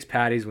 6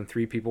 patties when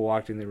 3 people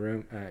walked in the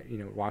room,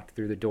 walked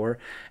through the door,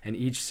 and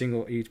each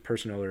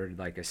person ordered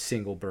like a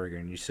single burger,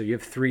 and so you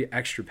have 3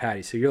 extra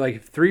patties. So you're like,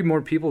 if 3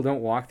 more people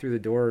don't walk through the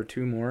door or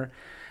 2 more,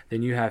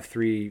 then you have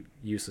 3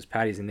 useless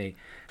patties, and they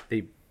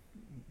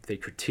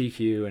critique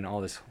you and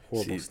all this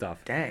horrible stuff.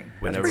 Dang.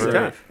 That's pretty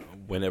tough.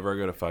 Whenever I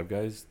go to Five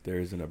Guys, there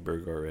isn't a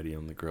burger already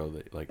on the grill.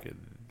 That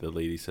the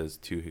lady says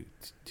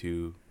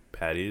two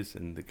patties,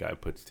 and the guy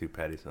puts 2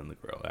 patties on the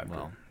grill after.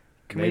 Well,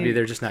 maybe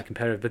they're just not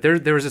competitive. But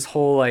there was this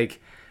whole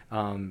like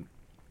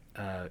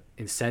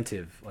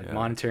incentive, like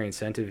monetary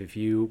incentive. If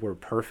you were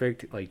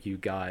perfect, like you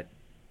got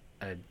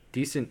a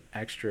decent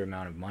extra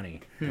amount of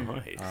money,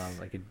 Nice.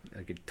 like a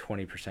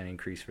 20%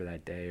 increase for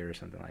that day or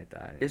something like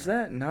that. Is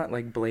that not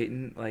like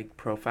blatant like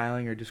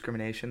profiling or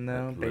discrimination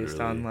though, Like, based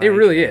on literally. like It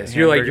really is.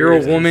 You're like, you're a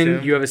hamburgers, I woman,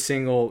 assume? you have a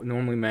single.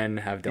 Normally men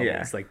have doubles.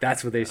 Yeah. Like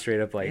that's what they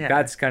straight up like. Yeah.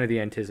 That's kind of the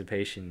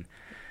anticipation.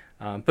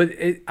 But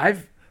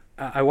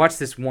I watched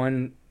this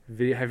one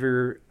video. Have you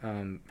ever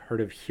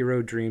heard of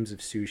Hero Dreams of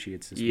Sushi?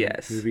 It's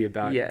this movie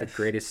about the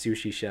greatest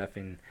sushi chef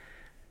in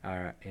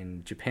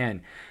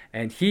Japan,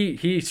 and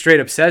he straight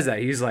up says that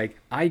he's like,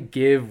 I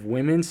give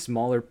women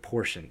smaller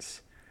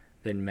portions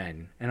than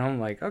men, and I'm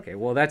like, okay,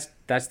 well that's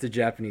the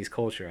Japanese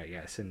culture, I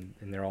guess, and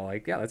they're all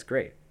like, yeah, that's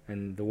great.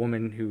 And the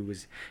woman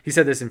he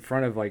said this in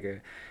front of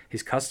like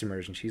his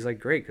customers, and she's like,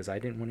 great, because I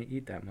didn't want to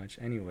eat that much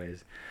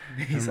anyways.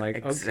 He's I'm like,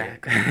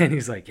 exactly. okay. And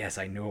he's like, yes,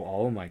 I know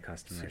all of my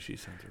customers. Sushi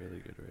sounds really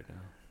good right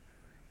now.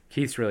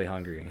 Keith's really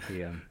hungry.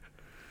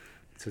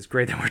 So it's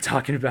great that we're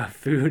talking about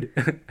food.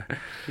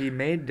 He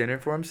made dinner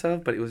for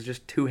himself, but it was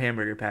just 2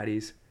 hamburger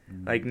patties.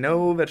 Like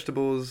no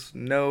vegetables,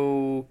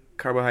 no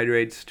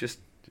carbohydrates, just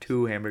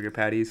 2 hamburger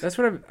patties. That's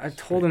what I've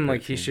told him.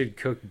 Like he protein. should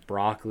cook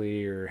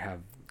broccoli or have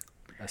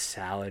a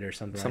salad or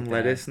something. Some like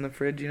lettuce that. in the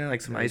fridge,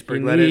 like some Like, iceberg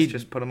you lettuce. need-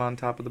 Just put them on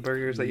top of the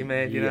burgers that you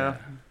made. You know,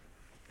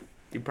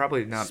 you'd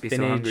probably not be so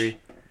Spinach. hungry.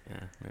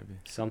 Yeah, maybe.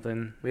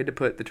 Something. We had to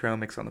put the trail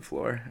mix on the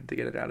floor to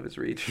get it out of his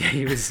reach. Yeah,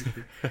 he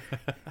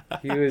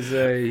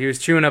was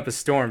chewing up a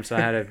storm, so I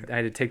had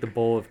to take the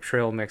bowl of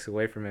trail mix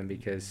away from him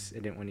because I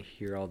didn't want to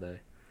hear all the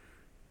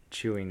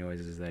chewing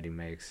noises that he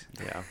makes.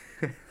 Yeah.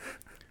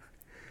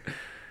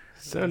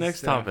 So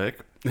next topic.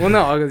 Well,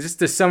 no, just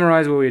to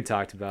summarize what we had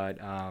talked about.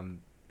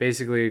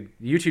 Basically,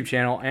 YouTube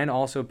channel and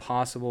also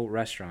possible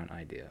restaurant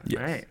idea. Yes.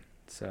 Right.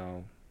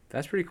 So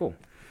that's pretty cool.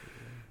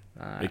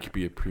 It could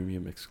be a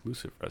premium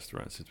exclusive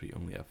restaurant since we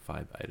only have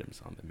 5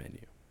 items on the menu.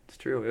 It's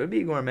true. It would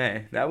be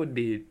gourmet. That would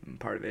be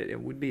part of it. It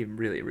would be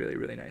really, really,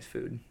 really nice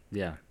food.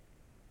 Yeah.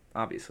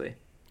 Obviously.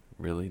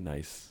 Really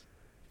nice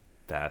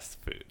fast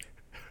food.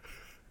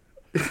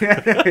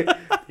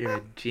 You're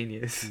a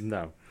genius.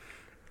 No.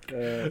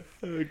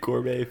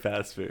 Gourmet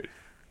fast food.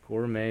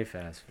 Gourmet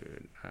fast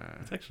food.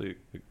 That's actually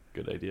a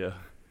good idea.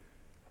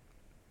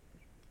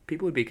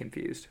 People would be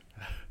confused.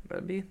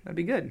 That'd be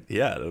good.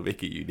 Yeah, it'll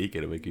make it unique.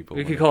 It'll make people.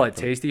 We could wanna call it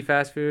come. tasty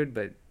fast food,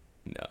 but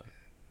No.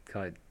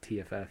 call it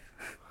TFF.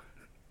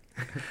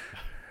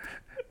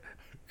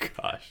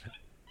 Gosh.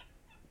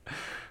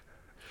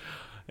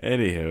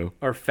 Anywho.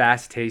 Or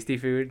fast tasty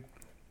food,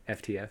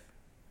 FTF.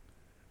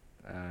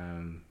 But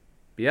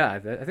yeah, I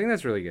think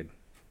that's really good.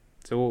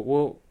 So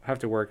we'll have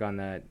to work on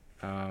that.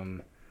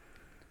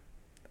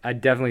 I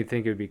definitely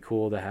think it would be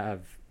cool to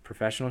have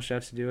professional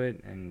chefs do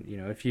it, and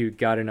if you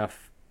got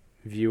enough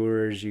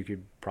viewers, you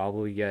could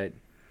probably get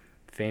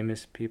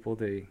famous people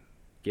to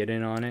get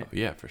in on it. Oh,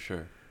 yeah, for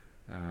sure.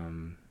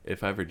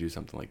 If I ever do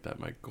something like that,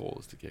 my goal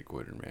is to get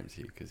Gordon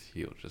Ramsay because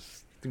he'll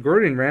just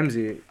Gordon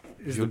Ramsay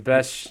is the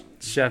best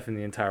chef in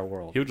the entire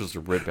world.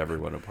 rip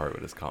everyone apart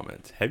with his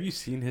comments. Have you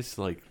seen his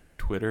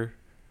Twitter?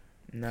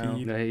 No.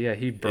 No, yeah,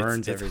 he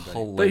burns it's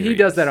everybody. But he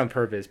does that on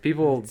purpose.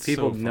 People It's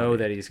so know funny.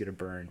 that he's gonna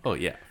burn. Oh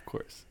yeah, of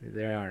course.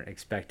 They aren't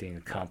expecting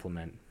a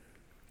compliment.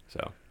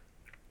 So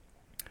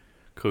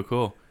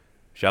cool.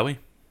 Shall we?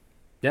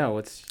 Yeah,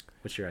 what's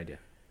your idea?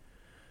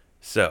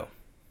 So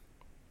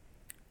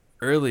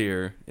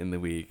earlier in the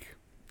week,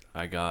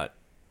 I got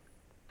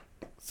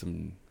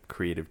some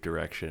creative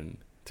direction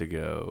to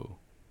go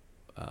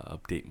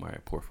update my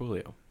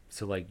portfolio.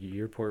 So like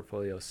your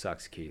portfolio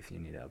sucks, Keith. You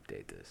need to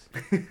update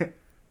this.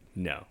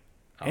 No.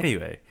 Oh.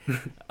 Anyway,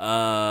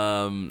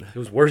 It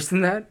was worse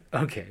than that?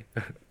 Okay.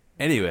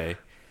 anyway,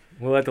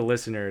 We'll let the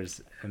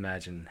listeners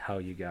imagine how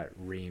you got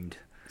reamed.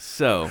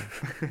 so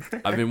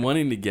I've been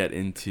wanting to get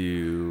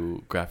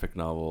into graphic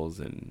novels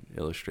and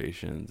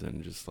illustrations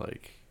and just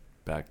like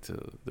back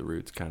to the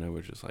roots kind of,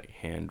 which is like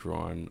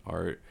hand-drawn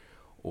art,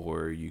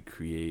 or you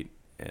create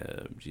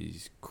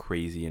these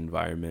crazy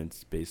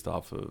environments based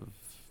off of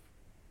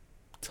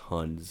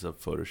tons of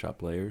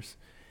Photoshop layers.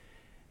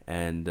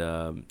 And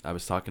I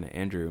was talking to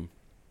Andrew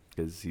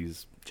because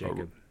he's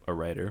Jacob. a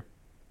writer.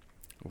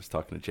 I was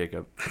talking to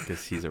Jacob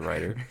because he's a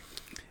writer.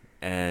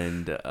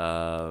 And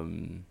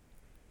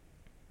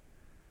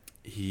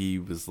he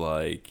was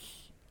like,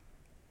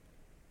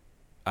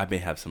 I may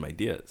have some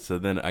ideas. So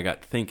then I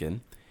got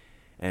thinking,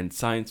 and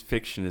science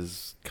fiction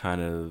is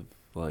kind of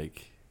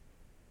like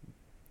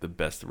the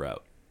best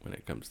route when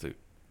it comes to,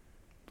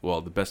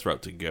 well, the best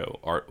route to go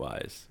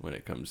art-wise when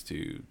it comes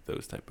to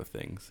those type of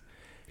things.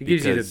 It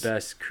gives you Because- the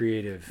best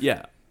creative.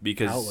 Yeah,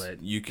 because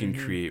outlet. you can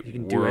Mhm. create You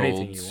can do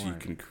anything worlds, you you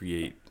want. can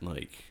create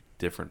like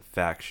different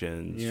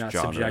factions, You're not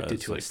genres,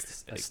 subjected to a like,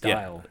 a like,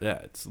 style. Yeah,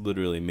 it's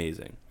literally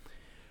amazing.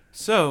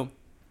 So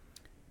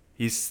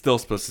he's still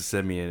supposed to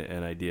send me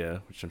an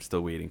idea, which I'm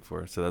still waiting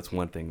for. So that's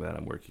one thing that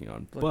I'm working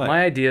on. Look, But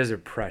my ideas are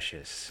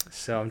precious,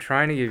 so I'm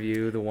trying to give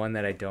you the one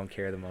that I don't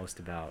care the most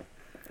about.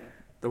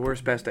 The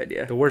worst best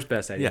idea. The worst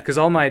best idea, Yeah. because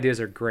all my ideas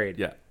are great.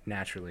 Yeah.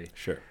 Naturally.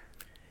 sure.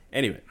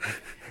 Anyway,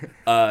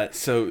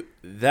 so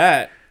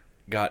that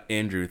got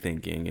Andrew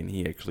thinking, and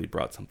he actually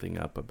brought something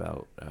up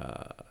about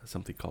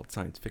something called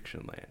Science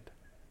Fiction Land.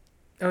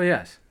 Oh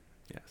yes.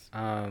 Yes.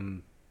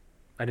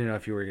 I didn't know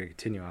if you were going to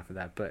continue off of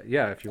that, but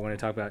yeah, if you want to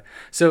talk about.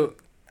 So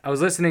I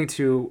was listening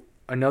to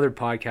another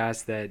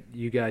podcast that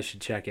you guys should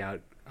check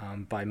out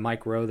by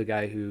Mike Rowe, the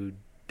guy who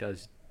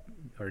does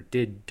or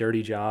did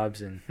Dirty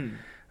Jobs, and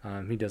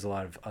he does a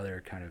lot of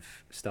other kind of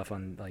stuff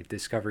on like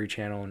Discovery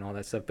Channel and all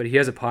that stuff. But he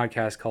has a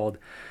podcast called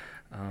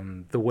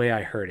The Way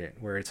I Heard It,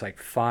 where it's like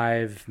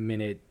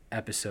 5-minute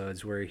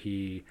episodes where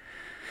he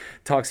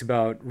talks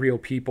about real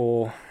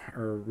people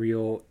or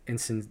real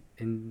instances.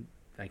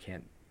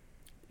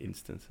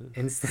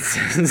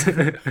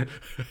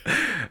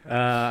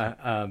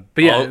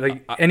 But yeah,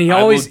 like, and he I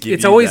will always, give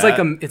it's you always that.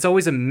 like it's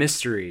always a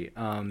mystery.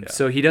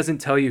 So he doesn't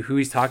tell you who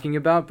he's talking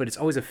about, but it's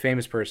always a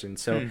famous person.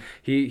 So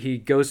he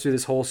goes through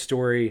this whole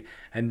story,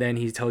 and then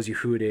he tells you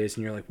who it is,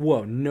 and you're like,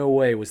 whoa, no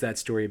way was that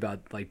story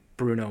about like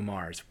Bruno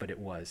Mars, but it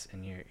was,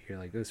 and you're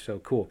like, that's so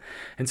cool.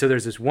 And so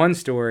there's this one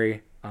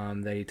story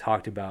that he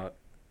talked about.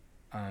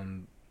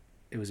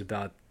 It was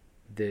about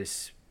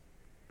this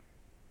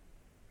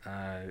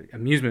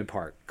amusement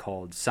park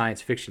called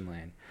Science Fiction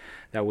Land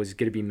that was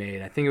going to be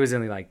made. I think it was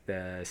in like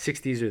the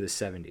 60s or the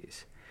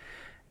 70s.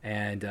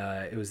 And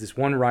it was this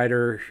one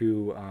writer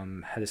who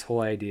had this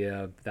whole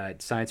idea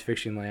that Science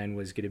Fiction Land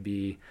was going to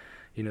be,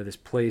 you know, this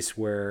place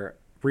where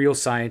real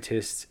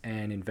scientists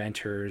and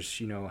inventors,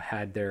 you know,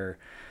 had their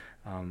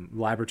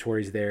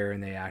laboratories there,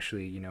 and they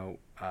actually, you know,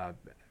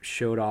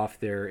 showed off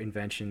their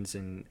inventions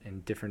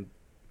and different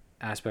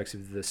aspects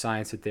of the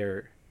science that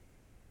they're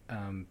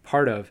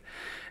part of,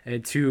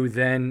 and to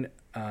then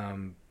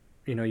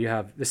you know, you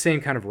have the same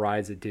kind of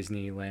rides that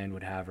Disneyland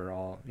would have, or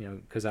all, you know,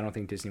 because I don't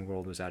think Disney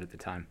World was out at the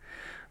time,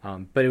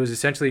 but it was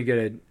essentially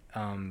going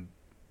to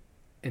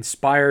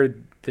inspire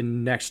the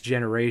next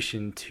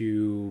generation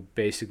to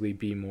basically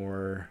be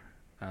more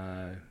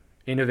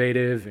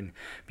innovative and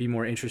be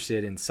more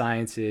interested in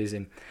sciences,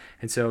 and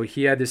so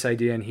he had this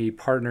idea, and he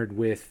partnered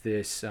with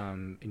this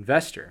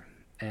investor,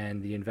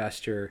 and the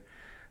investor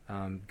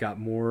got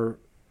more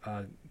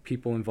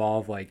people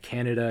involved. Like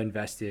Canada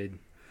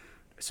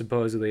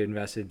supposedly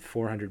invested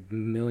 $400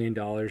 million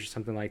or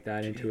something like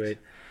that into it.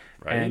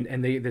 Right.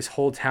 And this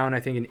whole town, I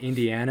think in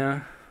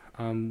Indiana,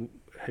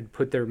 had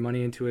put their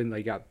money into it, and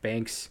they got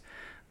banks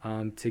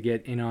to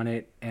get in on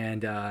it.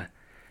 And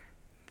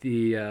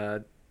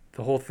the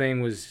whole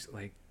thing was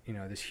like, you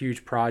know, this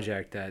huge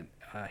project that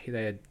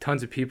they had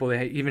tons of people.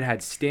 They even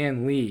had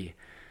Stan Lee,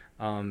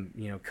 you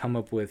know, come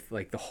up with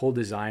like the whole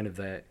design of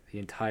the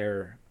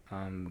entire.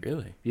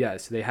 Really? Yeah,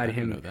 so they had I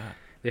didn't him. know that.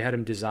 They had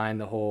him design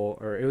the whole,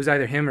 or it was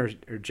either him or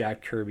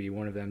Jack Kirby,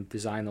 one of them,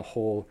 design the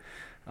whole,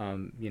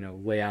 you know,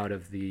 layout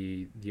of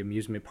the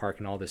amusement park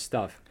and all this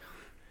stuff.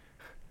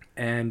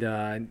 And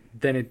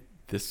then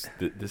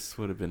This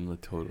would have been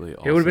totally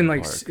awesome. it would have been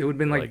like park. it would have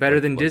been like better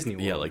than Disney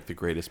World. Yeah, like the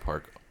greatest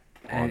park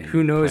and on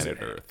who knows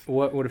planet Earth.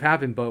 what would have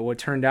happened. But what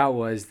turned out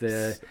was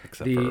Except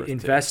for the Earth, too.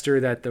 investor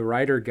that the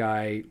writer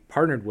guy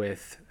partnered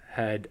with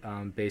had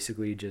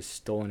basically just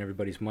stolen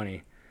everybody's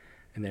money,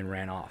 and then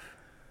ran off.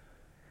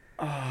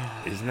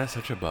 Oh, Isn't that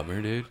such a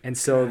bummer, dude? And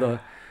so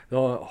the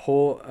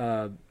whole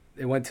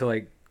it went to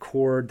like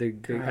court.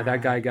 That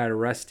guy got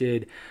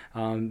arrested.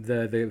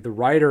 The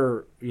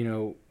writer,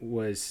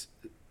 was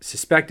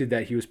suspected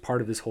that he was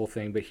part of this whole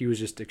thing, but he was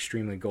just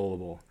extremely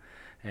gullible,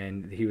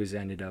 and he was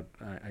ended up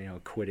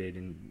acquitted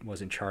and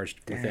wasn't charged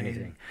with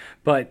anything.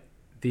 But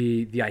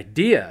the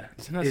idea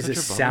is a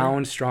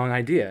sound, strong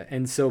idea,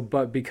 and so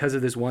but because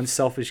of this one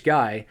selfish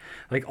guy,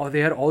 like they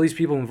had all these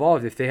people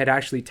involved. If they had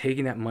actually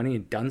taken that money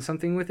and done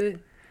something with it,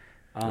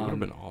 It would have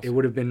been awesome. It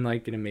would have been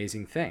like an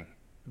amazing thing.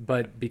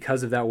 But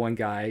because of that one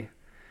guy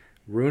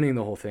ruining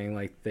the whole thing,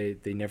 like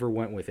they never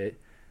went with it,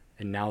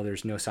 and now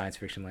there's no science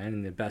fiction land,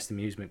 and the best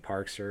amusement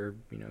parks are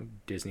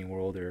Disney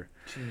World or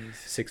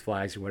Six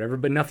Flags or whatever,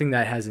 but nothing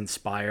that has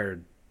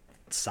inspired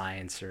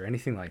science or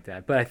anything like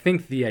that. But I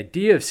think the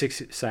idea of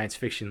science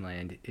fiction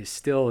land is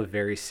still a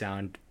very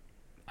sound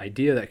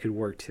idea that could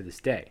work to this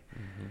day.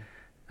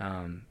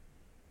 And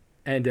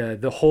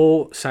the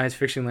whole science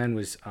fiction land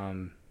was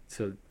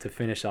so to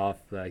finish off,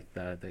 like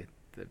the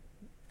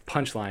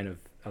punchline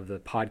of the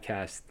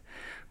podcast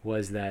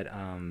was that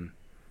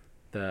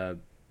the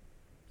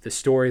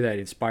story that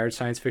inspired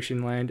Science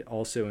Fiction Land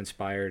also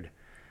inspired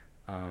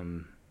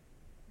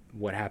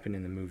what happened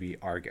in the movie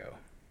Argo.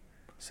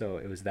 So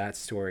it was that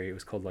story. It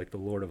was called like The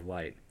Lord of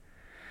Light.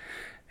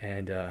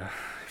 And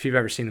if you've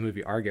ever seen the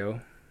movie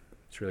Argo,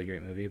 it's a really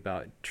great movie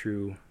about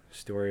true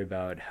story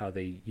about how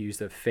they used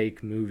a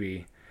fake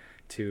movie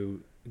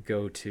to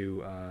go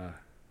to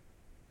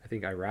I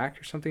think Iraq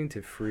or something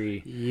to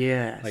free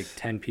like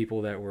 10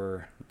 people that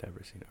were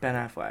Never seen it. Ben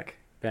Affleck.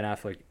 Ben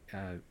Affleck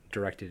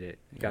directed it.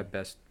 Got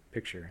Best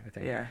Picture, I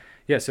think.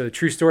 Yeah. So the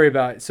true story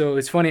about. So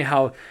it's funny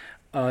how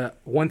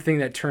one thing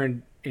that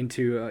turned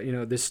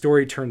into this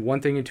story turned one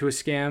thing into a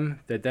scam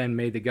that then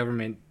made the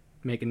government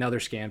make another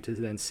scam to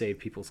then save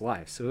people's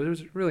lives. So it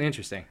was really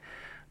interesting.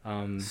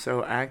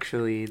 So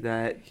actually,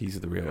 that he's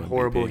the real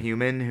horrible MVP.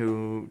 human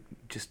who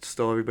just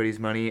stole everybody's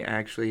money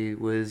actually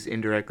was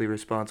indirectly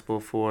responsible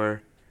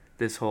for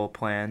this whole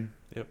plan.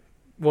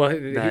 Well,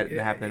 that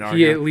happened in Argo.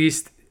 He at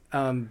least,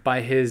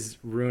 by his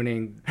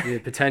ruining the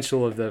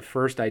potential of the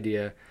first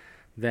idea,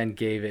 then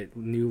gave it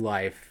new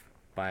life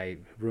by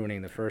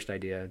ruining the first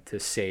idea to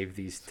save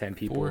these 10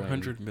 people.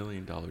 $400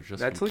 million just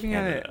That's from looking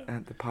Canada. at it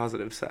at the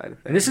positive side of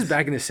things. And this is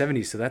back in the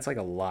 70s, so that's like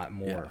a lot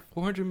more.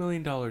 Yeah. $400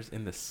 million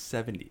in the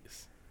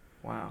 70s.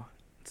 Wow.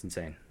 It's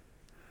insane.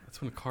 That's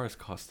when cars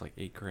cost like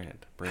 $8,000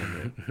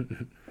 brand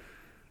new.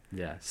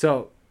 Yeah.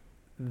 So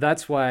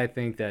that's why I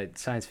think that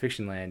Science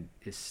Fiction Land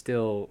is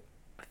still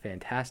a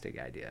fantastic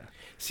idea.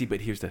 See,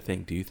 but here's the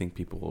thing. Do you think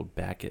people will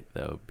back it,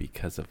 though,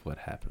 because of what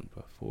happened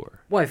before?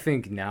 Well, I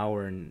think now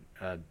we're in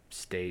a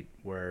state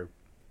where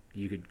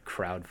you could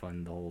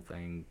crowdfund the whole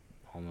thing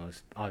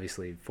almost.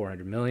 Obviously,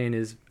 $400 million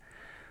is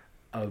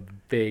a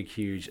big,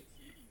 huge.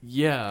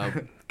 Yeah.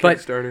 But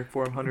Kickstarter,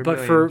 $400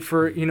 but million.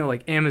 for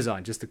like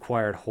Amazon just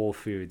acquired Whole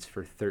Foods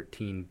for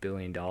 $13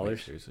 billion. Wait,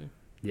 seriously?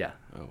 Yeah.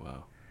 Oh,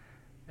 wow.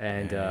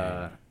 And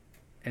Dang.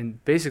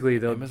 and basically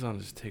the Amazon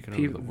is taking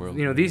over the world.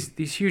 you know, man.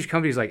 these huge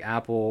companies like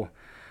Apple,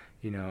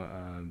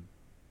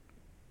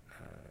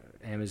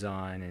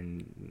 Amazon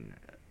and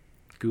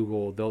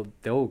Google,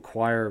 they'll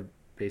acquire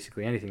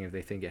basically anything if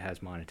they think it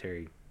has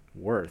monetary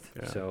worth.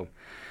 Yeah. So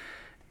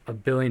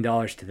 $1 billion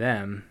to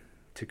them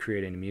to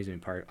create an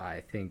amusement park.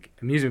 I think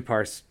amusement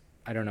parks,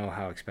 I don't know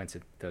how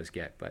expensive those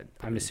get, but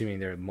I'm assuming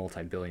they're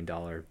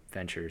multi-billion-dollar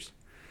ventures.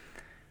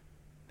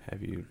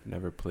 Have you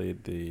never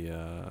played the...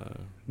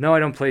 No, I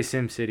don't play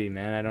SimCity,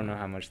 man. I don't know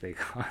how much they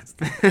cost.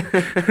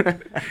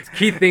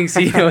 Keith thinks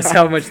he knows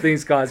how much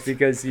things cost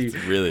because he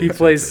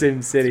plays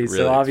SimCity, It's so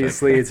really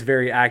obviously expensive. it's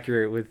very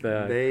accurate with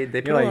They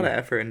put a lot of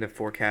effort into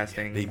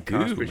forecasting They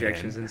cost do,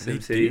 projections man. in They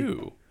SimCity.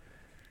 do.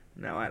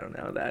 No, I don't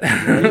know that.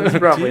 It's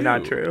probably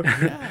not true.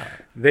 Yeah.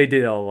 They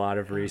did a lot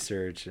of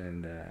research,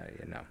 and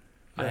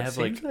I That have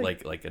seems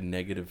like a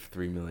negative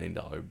 $3 million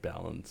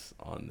balance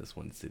on this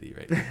one city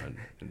right now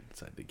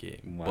inside the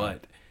game. Wow.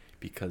 But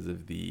because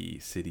of the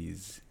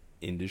city's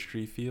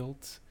industry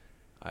fields,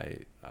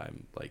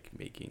 I'm like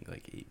making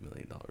like $8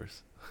 million.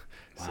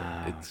 So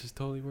Wow. it just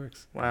totally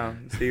works. Wow.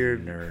 So you're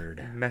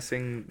nerd.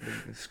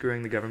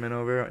 screwing the government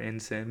over in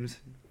Sims?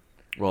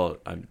 Well,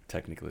 I'm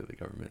technically the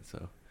government,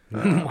 so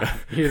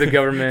You're the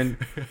government,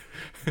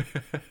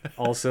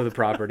 also the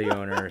property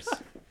owners.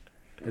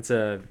 It's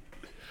a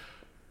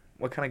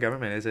What kind of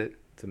government is it?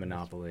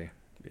 monopoly.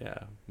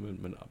 yeah,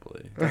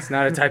 monopoly. It's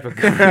not a type of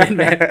government,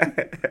 man.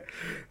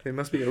 It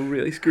must be a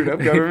really screwed up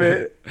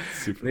government.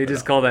 Super They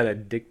just call that a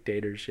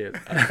dictatorship.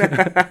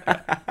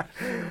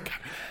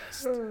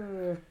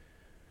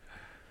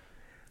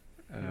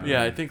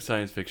 Yeah, I think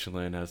Science Fiction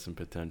Land has some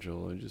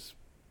potential and just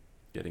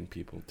getting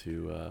people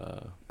to.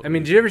 I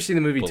mean, did you ever see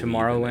the movie believe in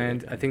Tomorrowland?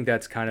 everything. I think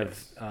that's kind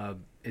Yes. of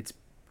it's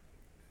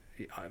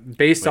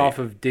based Wait. off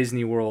of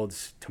Disney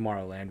World's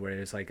Tomorrowland, where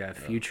it's like a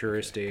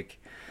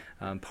futuristic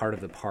part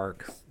of the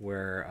park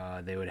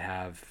where they would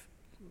have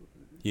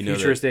You know that,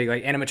 futuristic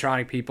like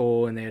animatronic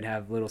people, and they would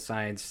have little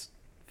science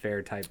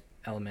fair type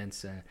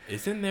elements.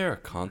 Isn't there a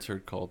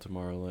concert called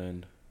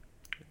Tomorrowland?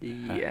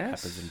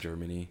 Yes. Happens in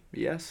Germany.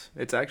 Yes.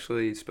 It's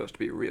actually supposed to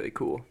be really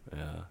cool.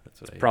 Yeah,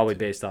 that's what I Probably heard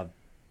too. based off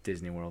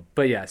Disney World.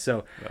 But yeah,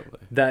 so Probably.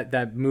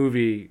 that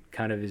movie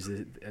kind of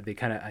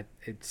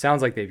it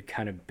sounds like they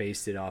kind of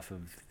based it off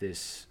of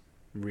this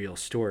real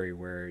story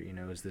where, you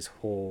know, it was this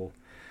whole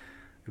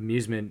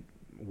amusement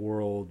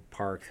world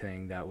park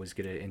thing that was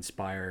going to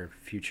inspire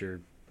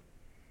future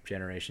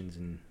generations,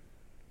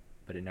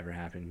 but it never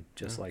happened,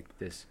 just Yeah. like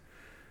this.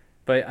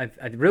 But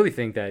I really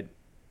think that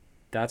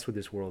that's what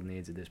this world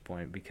needs at this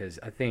point, because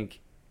I think,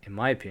 in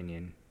my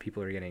opinion,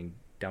 people are getting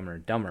dumber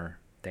and dumber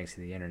thanks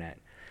to the internet.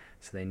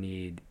 So they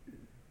need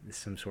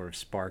some sort of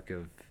spark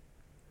of,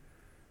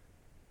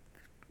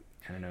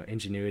 I don't know,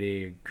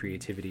 ingenuity,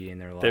 creativity in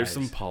their lives. There's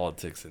some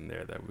politics in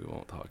there that we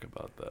won't talk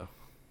about, though.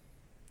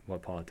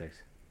 What politics?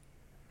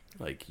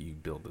 Like, you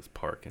build this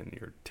park and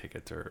your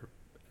tickets are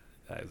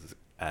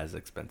as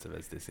expensive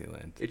as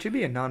Disneyland. It should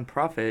be a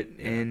nonprofit,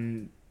 Yeah.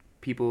 and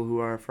people who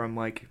are from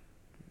like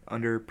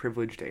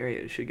underprivileged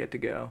areas should get to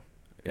go.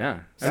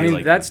 Yeah. See, I mean,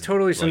 like- that's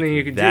totally something like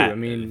you could that, do. I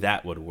mean,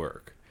 that would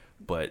work.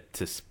 But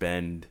to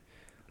spend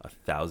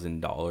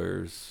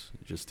 $1,000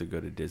 just to go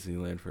to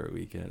Disneyland for a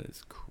weekend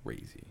is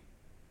crazy.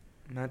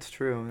 That's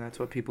true. That's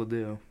what people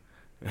do.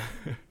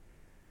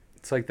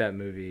 it's like that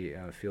movie,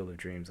 Field of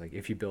Dreams. Like,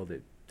 if you build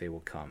it, they will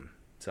come.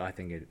 So I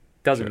think it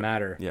doesn't Sure.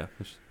 matter. Yeah,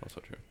 that's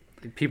also true.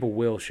 People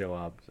will show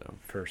up So,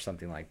 for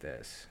something like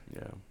this.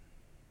 yeah.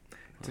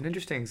 It's an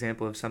interesting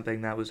example of something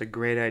that was a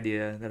great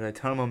idea, that had a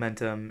ton of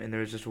momentum, and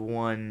there was just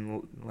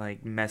one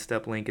like messed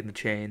up link in the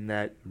chain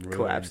that Ruins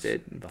collapsed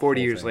it. the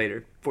 40 whole years thing.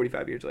 later,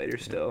 45 years later,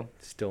 still.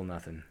 Still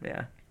nothing.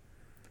 Yeah.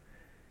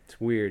 It's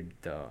weird,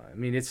 though. I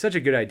mean, it's such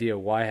a good idea.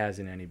 Why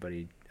hasn't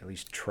anybody at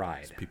least 'Cause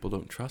tried? people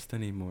don't trust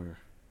anymore.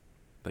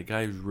 The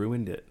guy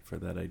ruined it for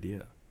that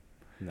idea.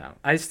 No.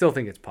 I still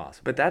think it's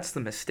possible. But that's the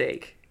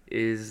mistake,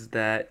 is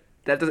that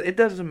it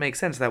doesn't make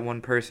sense that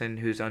one person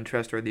who's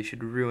untrustworthy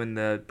should ruin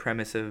the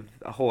premise of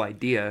a whole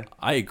idea.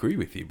 I agree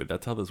with you, but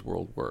that's how this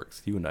world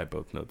works. You and I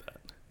both know that.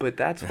 But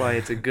that's why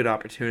it's a good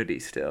opportunity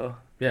still,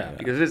 Yeah.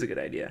 because it is a good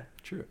idea.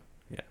 True.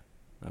 Yeah,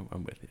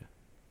 I'm with you.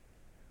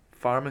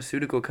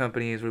 Pharmaceutical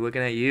companies, we're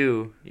looking at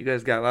you. You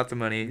guys got lots of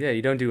money. Yeah,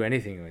 you don't do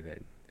anything with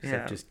it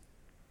except Yeah. just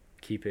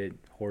keep it,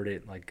 hoard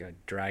it like a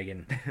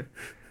dragon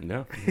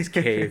No. in his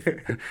cave.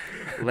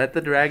 Let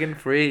the dragon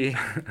free.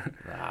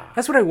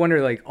 That's what I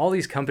wonder. Like, all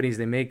these companies,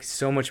 they make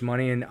so much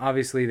money, and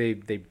obviously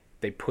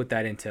they put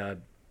that into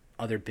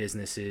other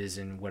businesses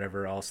and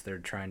whatever else they're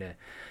trying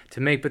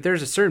to make. But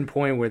there's a certain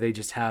point where they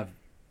just have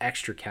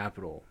extra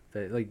capital.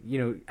 That, like, you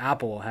know,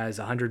 Apple has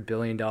 $100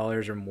 billion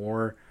or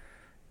more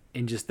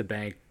in just the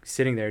bank,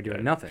 sitting there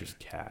doing nothing. Just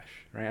cash.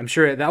 Right? I'm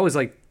sure that was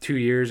like 2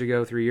 years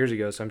ago, 3 years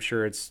ago. So I'm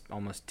sure it's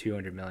almost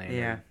 200 million.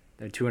 Yeah.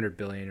 Or 200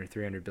 billion or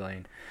 300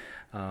 billion.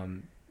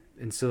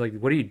 And so, like,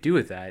 what do you do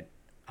with that?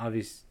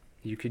 Obviously,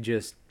 you could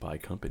just. Buy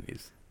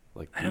companies.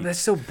 Like I know Beats. that's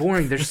so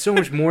boring. There's so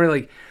much more.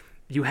 Like,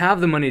 you have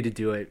the money to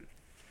do it.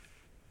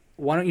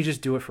 Why don't you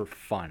just do it for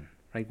fun?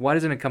 Like, why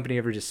doesn't a company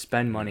ever just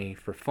spend money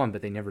for fun?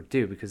 But they never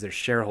do, because there's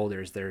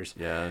shareholders. There's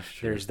Yeah,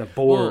 sure. there's the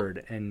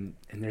board, and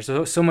there's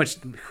so much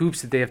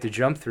hoops that they have to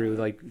jump through.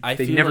 Like, I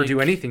they feel never do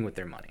like- anything with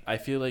their money. I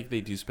feel like they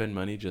do spend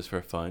money just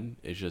for fun.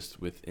 It's just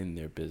within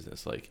their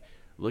business. Like,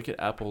 look at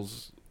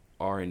Apple's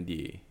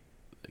R&D.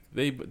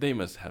 Like, they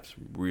must have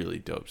some really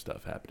dope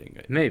stuff happening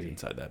Maybe.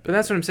 inside that. But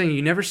that's what I'm saying.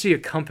 You never see a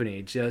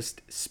company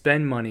just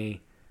spend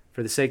money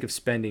for the sake of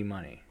spending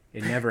money.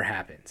 It never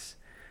happens.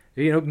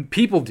 You know,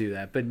 people do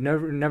that, but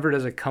never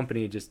does a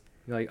company just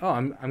be like, oh,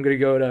 I'm gonna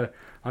go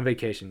on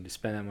vacation to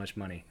spend that much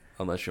money.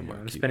 Unless you're You know,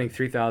 Mark I'm Cuban.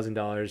 spending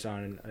 $3,000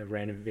 on a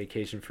random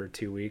vacation for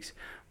 2 weeks.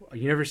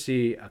 You never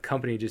see a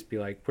company just be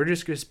like, we're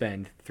just gonna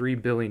spend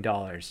 $3 billion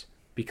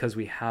because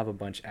we have a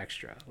bunch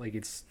extra. Like,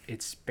 it's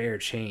spare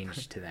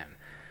change to them.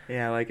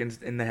 Yeah, like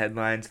in the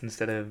headlines,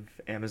 instead of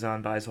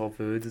Amazon buys Whole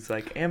Foods, it's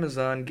like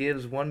Amazon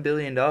gives $1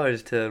 billion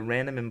to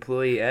random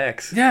employee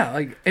X. Yeah,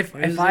 like if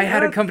Where's I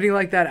had a that? company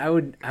like that, I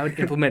would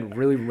implement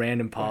really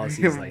random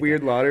policies like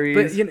Weird that. lotteries.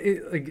 But you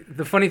know, like,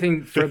 the funny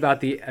thing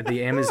about the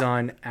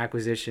Amazon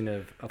acquisition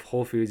of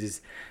Whole Foods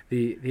is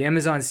the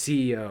Amazon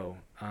CEO.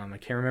 I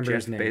can't remember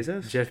his Jeff name.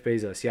 Bezos? Jeff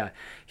Bezos. Yeah,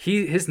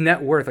 his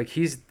net worth, like,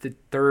 he's the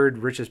third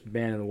richest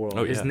man in the world.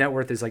 Oh, His yeah. net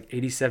worth is like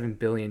 $87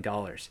 billion.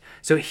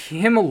 So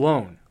him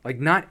alone, like,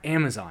 not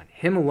Amazon,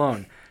 him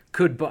alone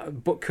could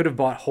have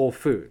bought Whole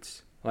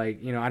Foods.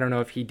 Like, you know, I don't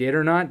know if he did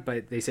or not,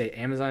 but they say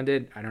Amazon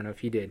did. I don't know if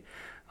he did.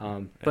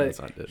 But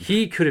Amazon did.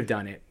 he could have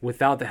done it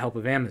without the help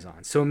of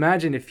Amazon. So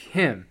imagine if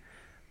him,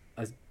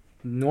 a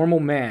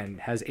normal man,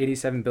 has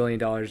 $87 billion.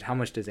 How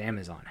much does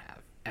Amazon have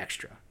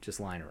extra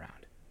just lying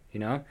around? You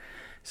know?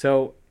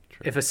 So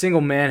True. if a single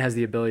man has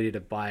the ability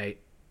to buy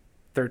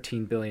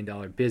 $13 billion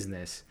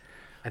business,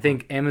 I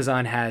think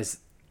Amazon has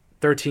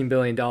 $13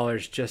 billion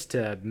just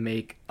to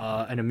make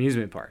an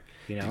amusement park.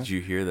 You know? Did you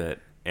hear that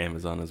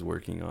Amazon is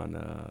working on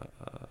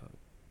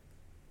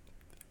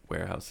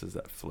warehouses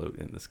that float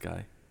in the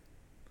sky?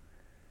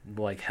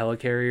 Like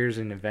helicarriers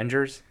and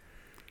Avengers.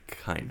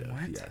 Kind of,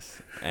 What?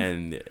 yes.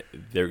 And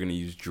they're going to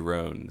use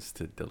drones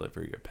to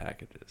deliver your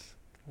packages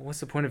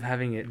What's the point of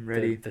having it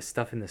Ready. the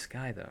stuff in the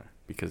sky though?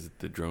 because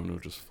the drone will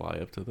just fly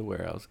up to the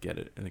warehouse, get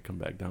it, and then come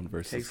back down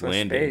versus Takes less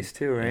landing. space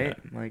too, right?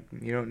 Yeah. Like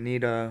you don't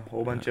need a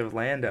whole bunch Yeah. of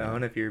land to Yeah.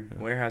 own if your Yeah.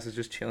 warehouse is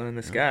just chilling in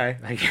the Yeah. sky.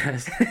 I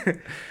guess.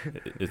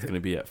 It's going to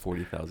be at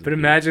 40,000 But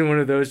imagine one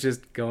of those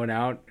just going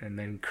out and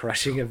then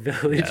crushing a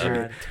village, Yeah, that'd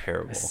or be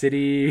terrible. a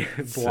city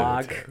So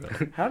block.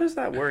 terrible. How does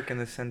that work in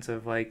the sense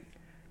of like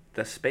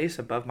the space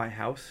above my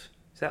house?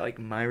 Is that like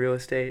my real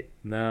estate?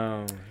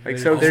 No. Like,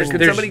 so there's-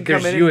 could somebody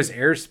come there's in U.S.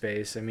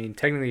 airspace. I mean,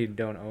 technically you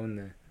don't own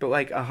the. But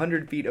like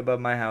 100 feet above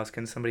my house,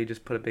 can somebody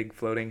just put a big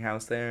floating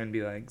house there and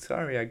be like,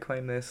 "Sorry, I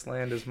claim this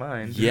land as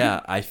mine"?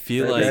 Yeah, I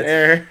feel That's like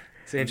air.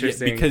 It's an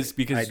interesting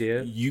because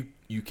idea.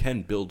 you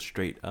can build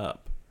straight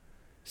up.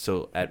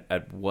 So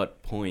at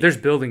what point? There's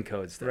building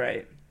codes though.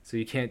 Right. So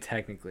you can't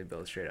technically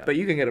build straight up. But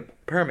you can get a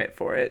permit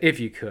for it. if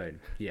you could,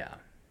 yeah.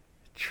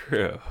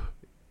 True.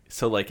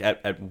 So like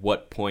at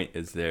what point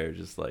is there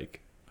just like,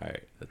 all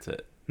right, that's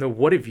it. No,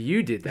 what if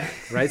you did that,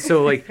 right?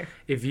 So like,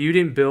 if you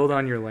didn't build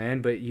on your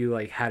land, but you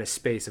like had a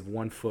space of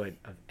 1 foot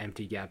of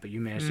empty gap, but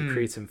you managed to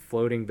create some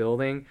floating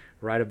building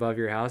right above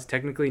your house,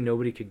 technically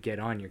nobody could get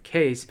on your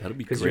case That'd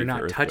be because great you're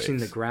not for touching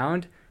the earthquakes.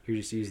 ground. You're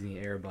just using the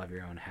air above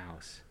your own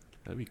house.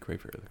 That'd be great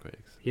for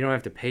earthquakes. You don't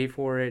have to pay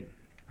for it.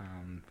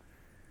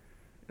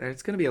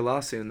 It's gonna be a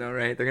lawsuit though,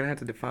 right? They're gonna have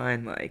to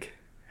define like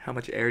how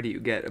much air do you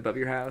get above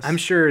your house. I'm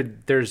sure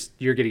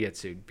you're gonna get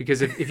sued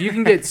because if you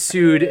can get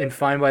sued and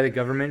fined by the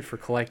government for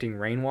collecting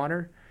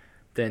rainwater,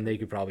 then they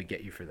could probably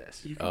get you for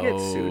this. You can get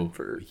Oh, sued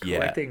for yeah.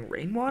 collecting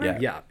rainwater. Yeah.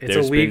 Yeah, it's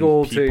There's been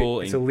illegal people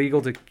to it's in-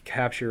 illegal to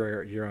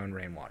capture your own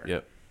rainwater.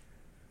 Yep.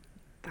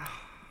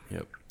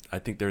 Yep. I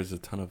think there's a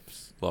ton of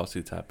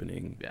lawsuits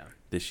happening Yeah.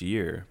 this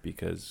year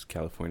because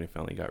California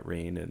finally got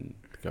rain and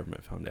the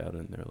government found out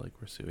and they're like,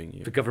 we're suing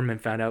you. The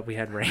government found out we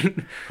had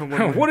rain.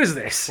 When- What is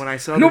this? When I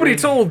saw the Nobody rain-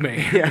 told me.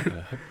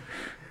 Yeah.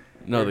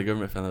 No, the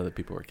government found out that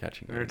people were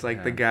catching Or it. it's like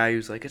Yeah. the guy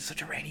who's like, "It's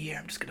such a rainy year.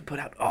 I'm just gonna put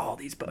out all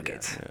these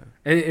buckets."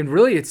 Yeah. And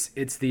really, it's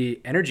the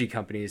energy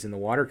companies and the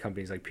water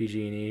companies like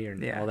PG&E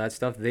and Yeah. all that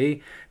stuff.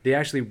 They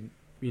actually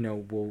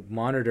will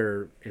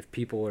monitor if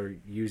people are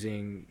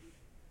using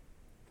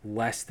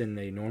less than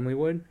they normally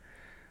would,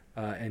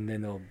 and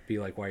then they'll be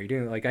like, "Why are you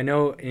doing it?" Like I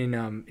know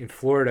in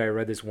Florida, I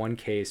read this one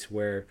case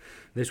where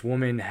this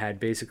woman had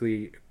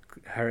basically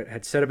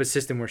had set up a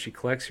system where she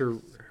collects her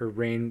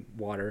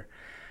rainwater.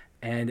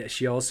 And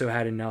she also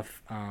had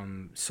enough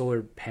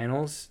solar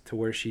panels to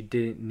where she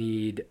didn't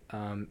need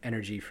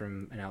energy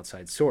from an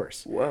outside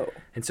source. Whoa.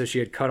 And so she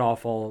had cut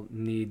off all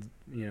need,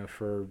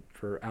 for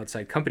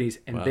outside companies.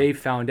 And Wow. they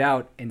found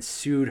out and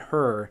sued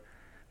her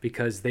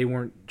because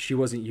she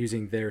wasn't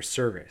using their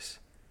service.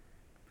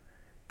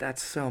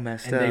 That's so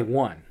messed And up. they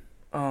won.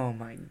 Oh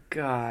my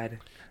god.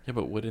 Yeah,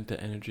 but wouldn't the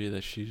energy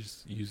that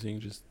she's using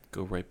just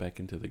go right back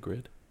into the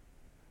grid?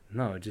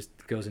 No, it just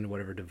goes into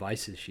whatever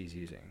devices she's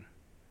using.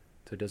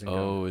 So it doesn't go.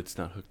 Oh, it's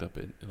not hooked up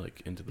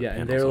into the Yeah,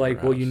 panels and they're of like,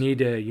 her well, house. you need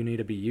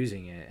to be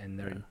using it. And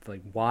they're Yeah.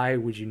 like, why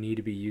would you need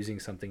to be using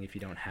something if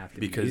you don't have to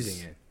be Because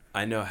using it?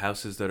 I know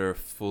houses that are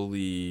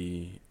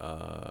fully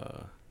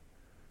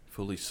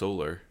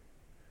solar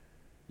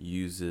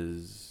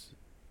uses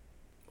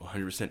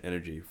 100%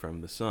 energy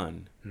from the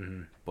sun,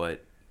 Mm-hmm.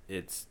 but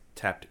it's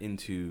tapped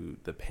into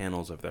the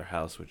panels of their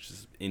house, which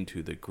is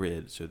into the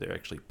grid, so they're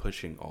actually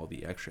pushing all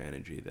the extra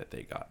energy that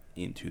they got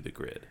into the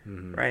grid.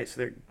 Mm-hmm. Right, so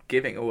they're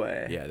giving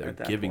away. Yeah, they're at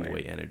that giving point.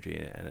 away energy,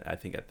 and I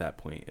think at that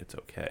point it's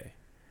okay.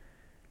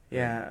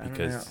 Yeah, I don't know.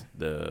 Because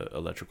the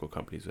electrical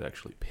companies would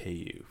actually pay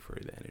you for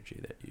the energy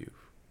that you've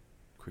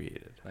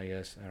created. I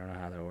guess I don't know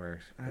how that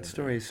works. That but-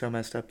 story is so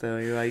messed up, though.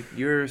 You're like,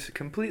 you're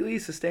completely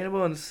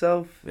sustainable and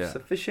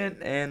self-sufficient,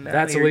 and now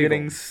That's you're illegal.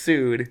 getting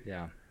sued.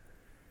 Yeah,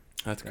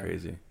 That's Yeah.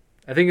 crazy.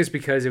 I think it's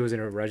because it was in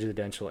a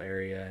residential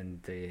area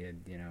and they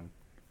had,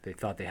 they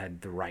thought they had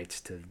the rights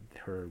to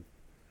her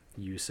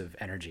use of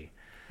energy.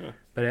 Huh.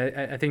 But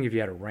I think if you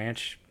had a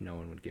ranch, no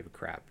one would give a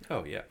crap.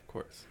 Oh yeah, of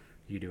course.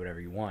 You do whatever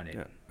you wanted.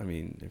 Yeah, I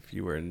mean, if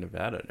you were in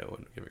Nevada, no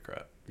one would give a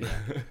crap. Yeah.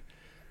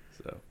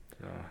 So,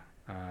 So,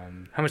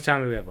 how much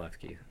time do we have left,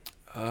 Keith?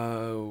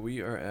 we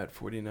are at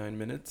 49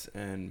 minutes,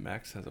 and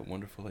Max has a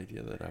wonderful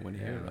idea that I want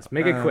to hear about. Let's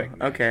make it quick.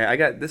 Okay, I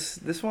got this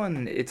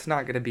one. It's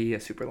not going to be a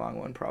super long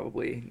one,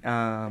 probably.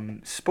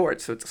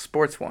 Sports, so it's a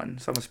sports one.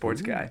 So I'm a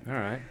sports guy. All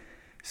right.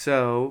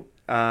 So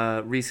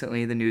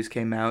recently the news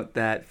came out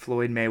that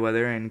Floyd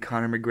Mayweather and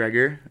Conor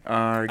McGregor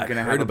are I've going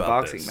to heard have a about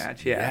boxing this.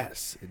 match. Yeah.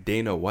 Yes,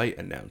 Dana White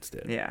announced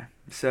it. Yeah.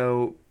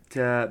 So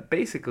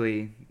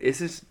basically,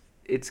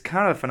 it's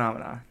kind of a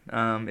phenomenon.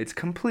 It's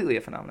completely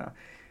a phenomenon.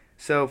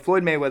 So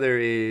Floyd Mayweather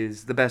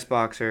is the best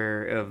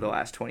boxer of the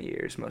last 20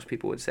 years, most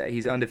people would say.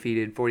 He's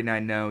undefeated,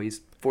 49-0.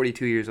 He's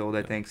 42 years old,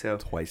 I think. So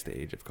Twice the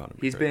age of Conor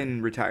McGregor. he's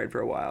been retired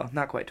for a while.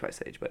 Not quite twice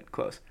the age, but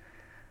close.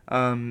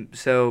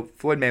 So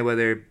Floyd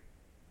Mayweather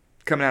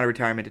coming out of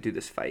retirement to do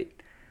this fight.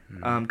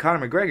 Mhm.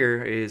 Conor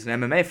McGregor is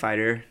an MMA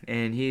fighter,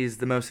 and he's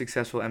the most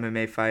successful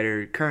MMA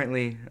fighter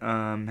currently.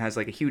 Has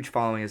like a huge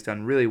following, has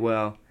done really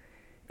well.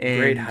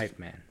 Great hype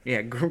man.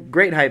 Yeah,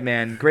 great hype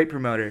man, great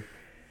promoter.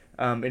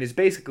 It is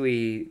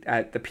basically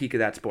at the peak of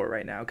that sport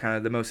right now, kind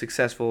of the most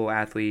successful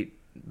athlete,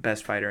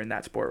 best fighter in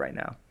that sport right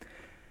now.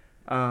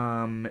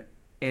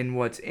 And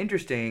what's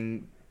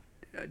interesting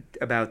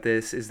about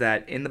this is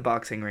that in the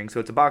boxing ring, so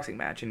it's a boxing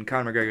match, and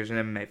Conor McGregor's an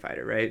MMA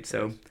fighter, right?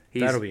 So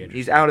That'll be interesting.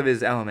 he's out of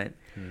his element.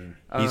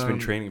 He's been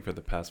training for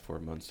the past 4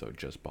 months, so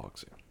just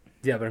boxing.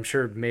 Yeah, but I'm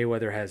sure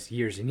Mayweather has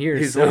years and years.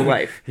 His whole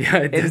life. Yeah,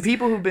 and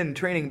people who've been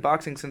training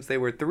boxing since they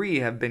were 3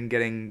 have been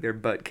getting their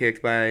butt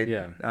kicked by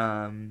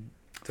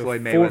so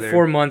Floyd Mayweather.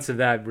 4 months of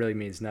that really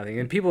means nothing,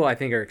 and people I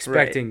think are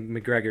expecting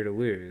McGregor to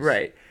lose.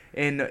 Right,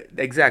 and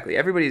exactly,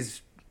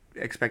 everybody's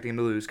expecting him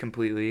to lose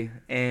completely.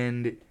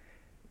 And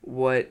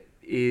what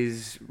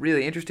is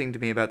really interesting to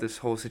me about this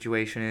whole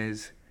situation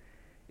is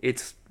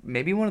it's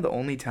maybe one of the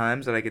only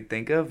times that I could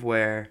think of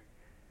where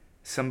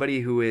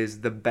somebody who is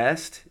the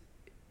best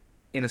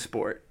in a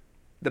sport,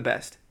 the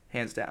best,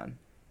 hands down,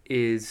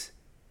 is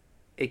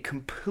a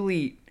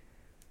complete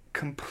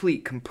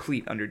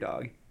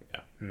underdog. Yeah.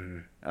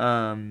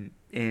 Mm-hmm.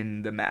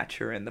 In the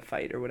match or in the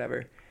fight or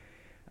whatever.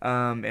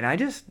 And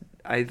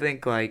I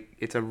think like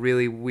it's a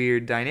really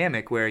weird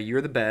dynamic where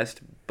you're the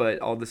best, but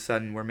all of a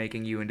sudden we're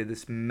making you into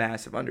this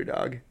massive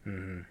underdog.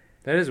 Mm-hmm.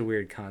 That is a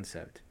weird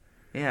concept.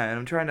 Yeah, and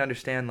I'm trying to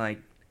understand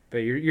like. But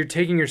you're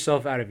taking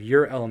yourself out of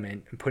your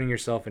element and putting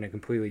yourself in a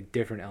completely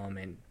different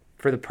element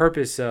for the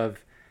purpose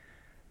of.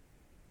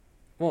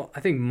 Well, I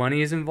think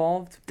money is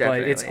involved,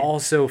 Definitely. but it's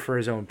also for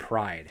his own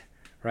pride,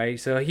 right?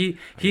 So he's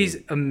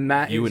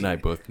a You and I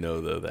both know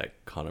though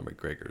that Conor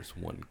McGregor's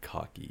one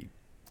cocky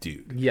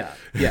dude. Yeah.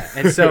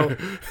 And so,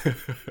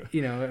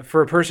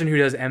 for a person who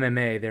does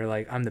MMA, they're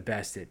like, I'm the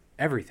best at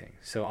everything.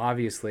 So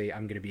obviously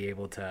I'm going to be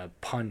able to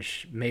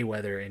punch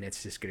Mayweather and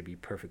it's just going to be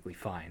perfectly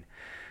fine.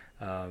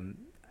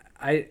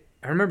 I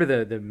remember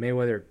the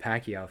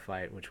Mayweather-Pacquiao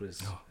fight, which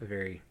was a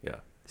very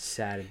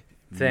sad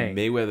thing.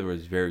 Mayweather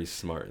was very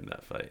smart in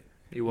that fight.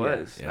 He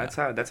was. Yeah.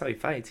 That's how he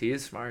fights. He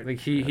is smart. Like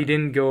he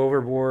didn't go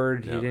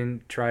overboard. No. He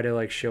didn't try to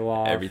like show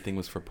off. Everything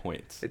was for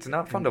points. It's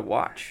not fun to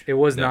watch. It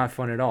was not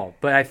fun at all.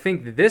 But I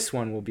think that this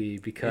one will be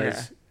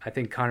because I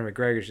think Conor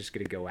McGregor's just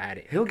going to go at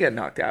it. He'll get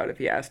knocked out if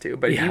he has to,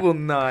 but he will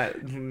not.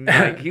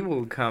 Like, he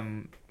will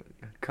come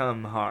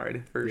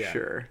hard for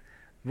sure.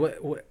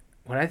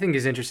 What I think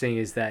is interesting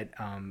is that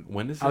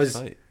when is this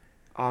fight?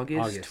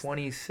 August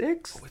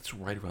 26th. Oh, it's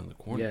right around the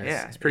corner.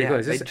 Yeah, it's pretty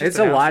close. It's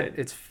a lot.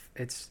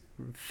 It's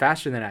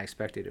faster than I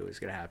expected it was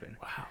going to happen.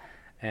 Wow.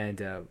 And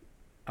They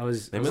I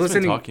was must have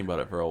been talking about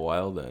it for a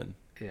while then.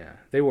 Yeah,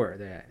 they were.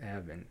 They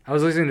have been. I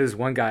was listening to this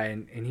one guy,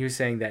 and he was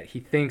saying that he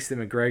thinks that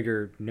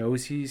McGregor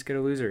knows he's going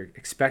to lose or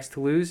expects to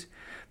lose,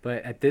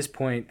 but at this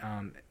point,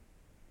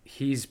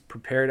 he's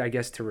prepared, I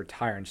guess, to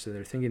retire, and so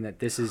they're thinking that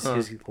this is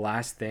his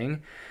last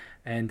thing,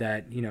 and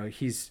that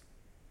he's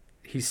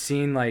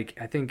seen, like,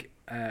 I think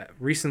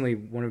recently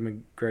one of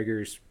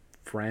McGregor's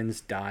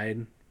friends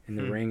died in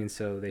the ring, and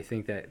so they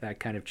think that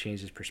kind of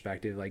changed his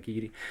perspective. Like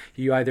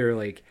you either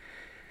like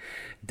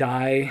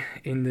die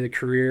in the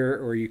career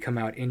or you come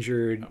out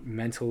injured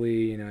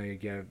mentally, you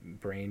get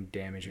brain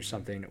damage or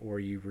something, or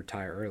you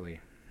retire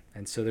early.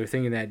 And so they're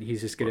thinking that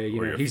he's just gonna,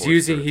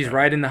 he's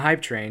riding the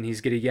hype train.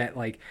 He's gonna get,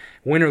 like,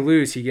 win or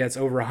lose, he gets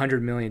over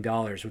 $100 million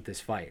with this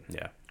fight.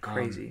 Yeah,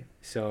 crazy.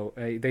 So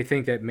they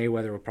think that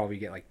Mayweather will probably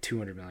get like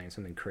 $200 million,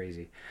 something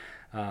crazy.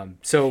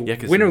 So Yeah,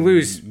 win or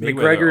lose,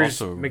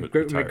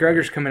 Mayweather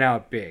McGregor's coming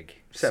out big.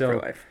 Set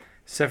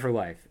for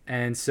life.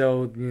 And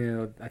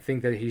so, I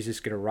think that he's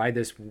just going to ride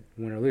this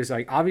win or lose.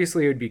 Like,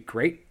 obviously, it would be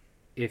great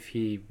if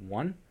he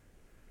won,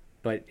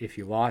 but if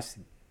he lost,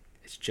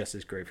 it's just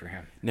as great for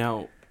him.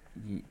 Now,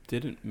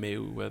 didn't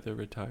Mayweather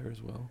retire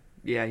as well?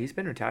 Yeah, he's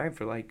been retired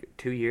for like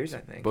 2 years, I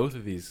think. Both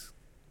of these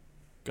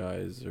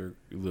guys are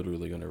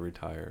literally going to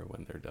retire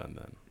when they're done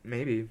then.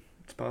 Maybe.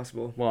 It's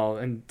possible. Well,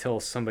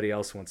 until somebody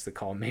else wants to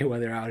call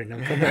Mayweather out and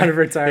come out of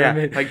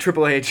retirement. Yeah, like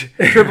Triple H.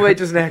 Triple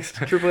H is next.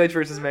 Triple H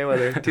versus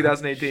Mayweather,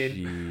 2018.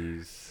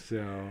 Jeez.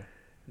 So.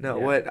 No,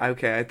 what?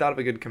 Okay, I thought of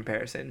a good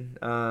comparison.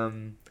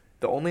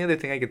 The only other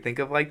thing I could think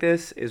of like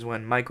this is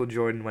when Michael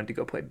Jordan went to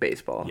go play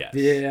baseball. Yes.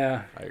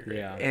 Yeah. I agree.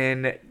 Yeah.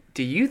 And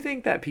do you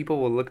think that people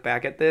will look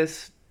back at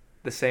this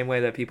the same way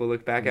that people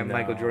look back at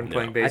Michael Jordan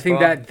playing baseball?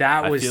 I think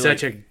that was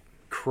such a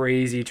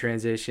crazy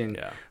transition.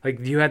 Yeah.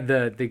 Like, you had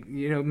the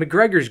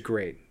McGregor's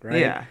great, right?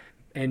 Yeah.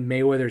 And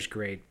Mayweather's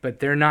great, but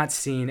they're not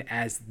seen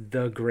as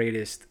the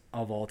greatest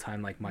of all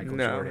time like Michael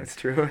Jordan. No, that's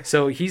true.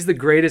 So he's the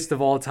greatest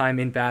of all time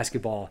in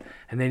basketball,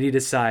 and then he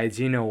decides,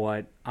 you know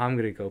what, I'm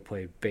going to go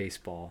play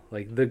baseball.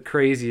 Like, the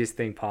craziest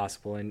thing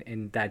possible,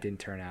 and that didn't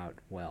turn out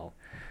well.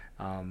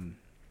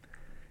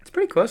 It's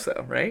pretty close,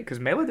 though, right? Because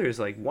Mayweather is,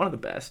 like, one of the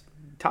best.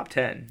 Top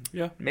 10.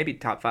 Yeah. Maybe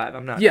top 5.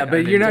 I'm not. Yeah,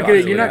 but you're not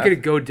gonna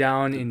go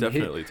down in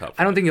definitely top 5.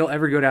 I don't think you'll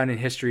ever go down in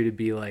history to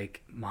be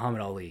like Muhammad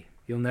Ali.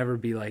 You'll never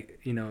be like,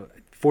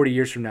 40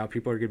 years from now,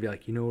 people are gonna be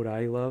like, you know what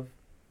I love?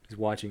 Is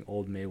watching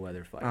old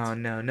Mayweather fights. Oh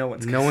no, no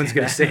one's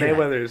gonna say that.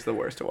 Mayweather is the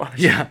worst to watch.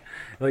 Yeah,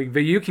 but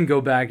you can go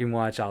back and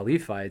watch Ali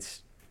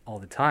fights all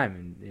the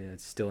time, and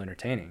it's still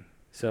entertaining.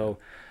 So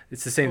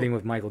it's the same thing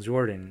with Michael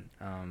Jordan.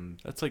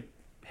 That's like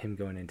Him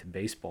going into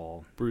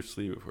baseball. Bruce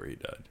Lee before he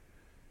died.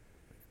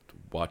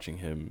 Watching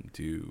him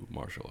do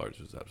martial arts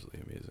was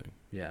absolutely amazing.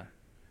 Yeah.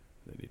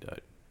 Then he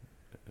died.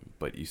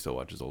 But you still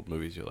watch his old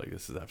movies, you're like,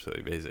 this is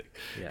absolutely basic.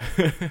 Yeah.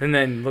 And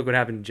then look what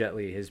happened to Jet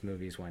Li. His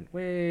movies went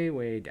way,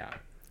 way down.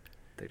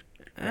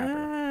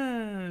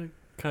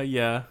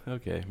 Yeah,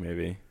 okay,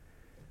 maybe.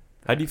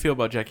 How do you feel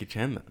about Jackie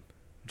Chan then?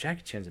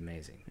 Jackie Chan's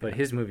amazing, but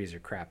his movies are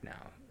crap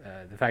now.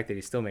 The fact that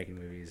he's still making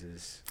movies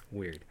is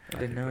weird. I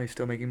didn't know he's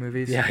still making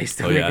movies. Yeah, he's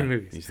still making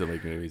movies. He's still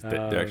making movies.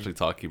 They're actually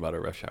talking about a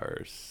Rush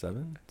Hour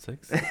 7,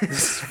 6.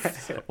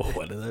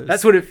 One of those.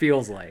 That's what it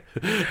feels like.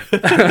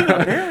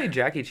 Apparently,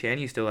 Jackie Chan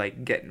used to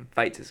like get in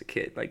fights as a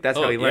kid. Like that's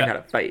how he learned how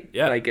to fight.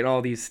 Yeah. Like in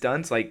all these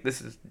stunts. Like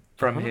this is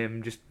from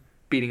him just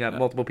beating up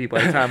multiple people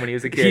at a time when he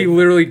was a kid. He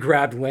literally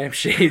grabbed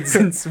lampshades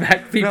and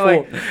smacked people.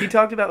 No, like, he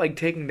talked about like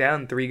taking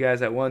down 3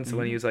 guys at once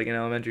when he was like in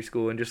elementary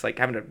school and just like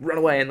having to run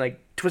away and like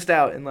twist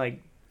out and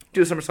like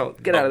do a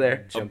somersault, get out of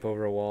there, jump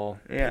over a wall.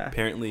 Yeah.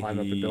 Apparently, climb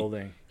up the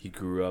building. He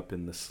grew up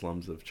in the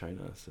slums of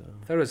China. So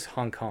I thought it was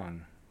Hong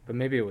Kong, but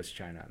maybe it was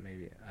China.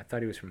 Maybe I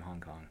thought he was from Hong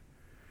Kong.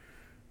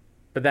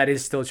 But that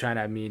is still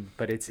China. I mean,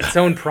 but it's its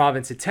own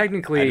province. It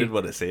technically. I didn't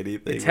want to say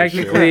anything. It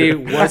technically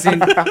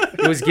wasn't.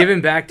 It was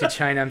given back to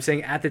China. I'm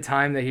saying at the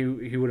time that he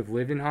would have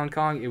lived in Hong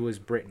Kong, it was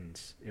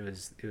Britain's. It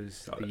was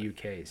the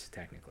UK's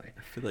technically.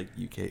 I feel like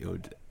UK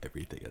owned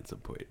everything at some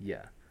point.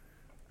 Yeah.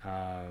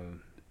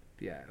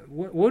 Yeah.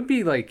 What would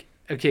be like?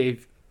 Okay,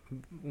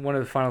 one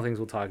of the final things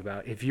we'll talk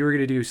about. If you were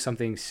going to do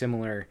something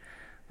similar,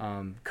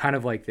 kind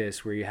of like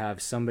this, where you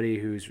have somebody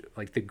who's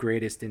like the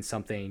greatest in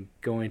something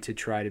going to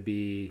try to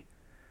be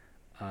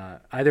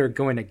either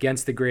going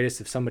against the greatest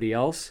of somebody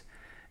else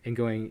and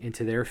going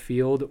into their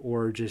field,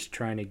 or just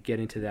trying to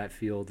get into that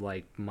field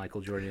like Michael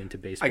Jordan into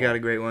baseball. I got a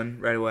great one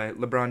right away.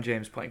 LeBron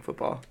James playing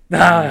football.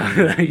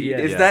 Yes.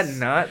 Is that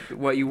not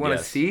what you want to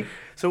Yes. see?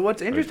 So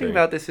what's interesting Okay.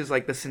 about this is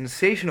like the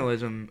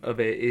sensationalism of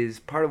it is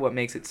part of what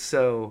makes it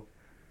so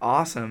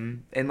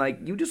awesome, and like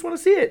you just want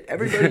to see it.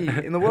 Everybody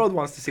in the world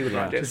wants to see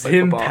LeBron James Just play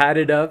him football.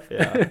 padded up.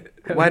 Yeah.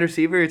 Wide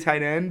receiver,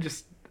 tight end,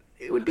 just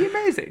it would be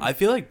amazing. I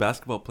feel like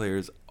basketball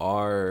players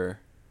are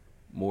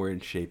more in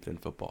shape than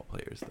football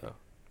players, though.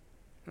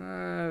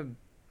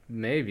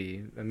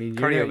 Maybe. I mean,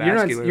 you're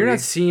not Cardiovascularly.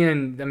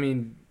 seeing. I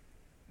mean,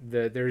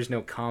 there's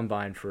no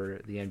combine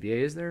for the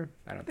NBA, is there?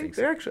 I don't think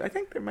so. I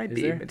think there might Is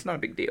be. there? It's not a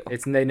big deal.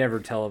 They never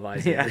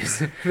televise Yeah.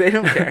 it. They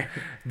don't care.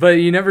 But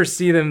you never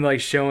see them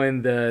like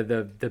showing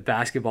the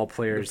basketball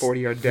players.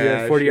 40-yard The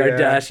dash. 40-yard yeah.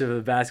 dash of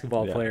a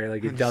basketball Yeah. player.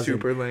 Like it doesn't.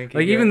 Super lanky.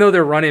 Like yeah. even though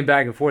they're running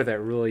back and forth, that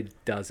really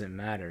doesn't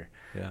matter.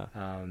 Yeah.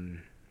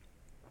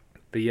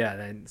 But yeah,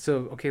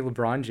 okay,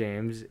 LeBron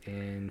James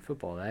in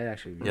football. That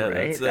actually. Yeah,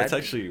 Right? that's That-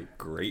 actually a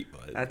great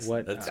one. That's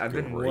What- I've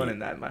been great. wanting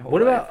that my whole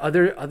What life.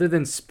 about other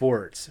than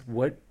sports?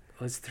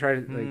 Let's try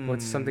to like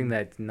what's something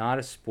that's not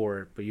a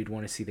sport, but you'd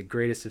want to see the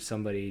greatest of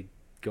somebody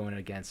going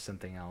against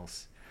something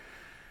else.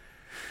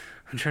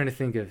 I'm trying to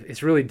think of.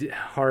 It's really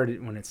hard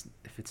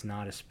if it's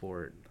not a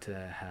sport to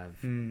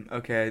have.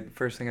 Okay,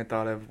 first thing I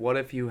thought of, what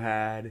if you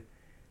had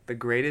the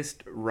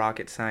greatest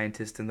rocket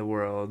scientist in the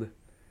world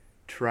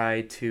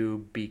try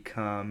to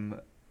become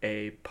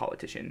a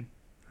politician?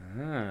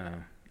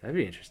 That'd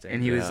be interesting.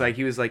 And he was Yeah.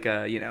 like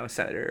a, a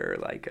senator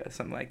or like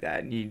something like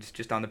that, and he's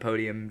just on the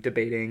podium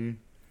debating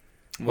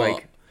Well,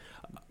 like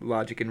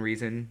logic and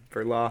reason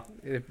for law.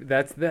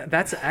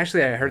 That's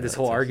actually I heard this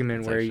whole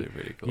argument where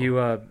cool.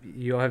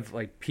 you have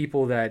like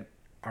people that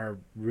are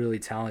really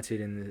talented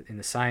in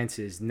the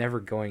sciences never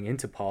going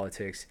into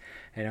politics,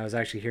 and I was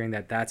actually hearing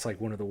that that's like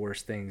one of the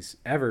worst things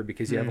ever,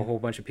 because you have a whole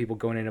bunch of people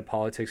going into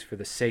politics for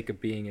the sake of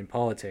being in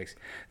politics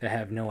that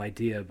have no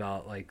idea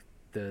about like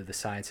the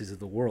sciences of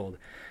the world,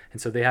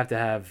 and so they have to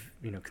have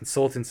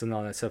consultants and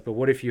all that stuff. But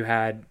what if you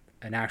had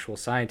an actual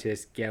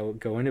scientist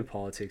go into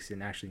politics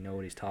and actually know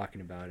what he's talking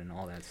about and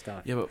all that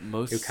stuff? Yeah, but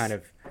It would kind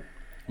of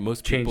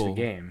most change people,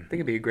 the game. I think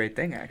it'd be a great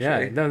thing, actually.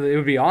 Yeah, no, it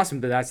would be awesome,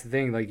 but that's the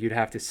thing. Like, you'd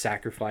have to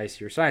sacrifice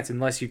your science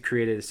unless you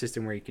created a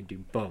system where you could do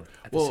both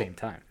at the same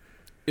time.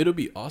 It'll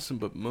be awesome,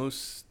 but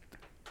most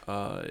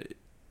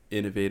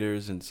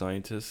innovators and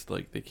scientists,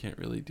 like, they can't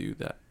really do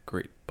that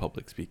great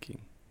public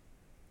speaking.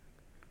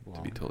 Well,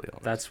 To be totally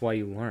honest, that's why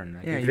you learn.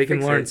 Like, Yeah, if you they can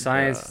fix learn it,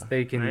 science, yeah.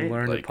 they can Right?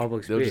 learn the like,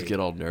 public they'll speak. just get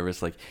all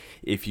nervous. Like,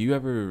 if you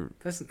ever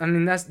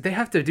They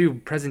have to do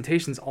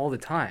presentations all the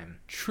time.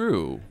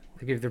 true,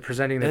 Like, if they're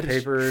presenting their That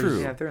is papers.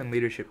 true. Yeah, if they're in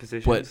leadership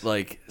positions. but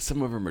like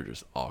some of them are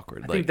just awkward.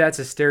 I like, think that's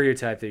a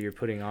stereotype that you're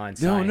putting on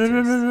no, scientists.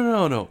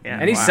 no. Yeah.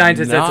 Any Wow.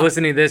 scientist that's Not-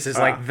 listening to this is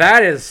like,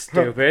 that is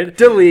stupid.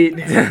 delete.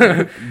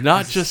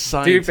 Not just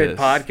scientists. Stupid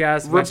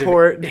podcast. bunch of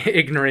Report.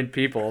 ignorant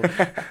people.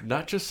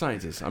 Not just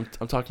scientists. I'm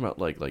talking about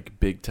like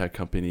big tech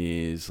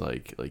companies,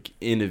 like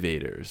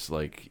innovators,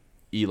 like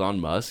Elon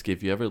Musk.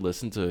 If you ever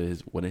listen to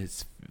one of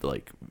his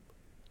like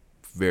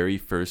very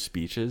first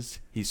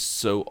speeches, he's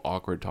so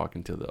awkward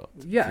talking to the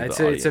Yeah,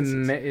 to the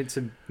it's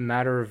a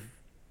matter of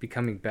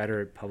becoming better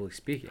at public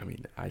speaking. I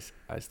mean, I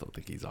still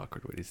think he's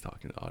awkward when he's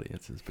talking to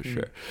audiences, for Hmm.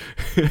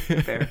 sure.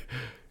 Fair.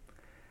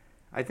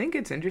 I think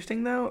it's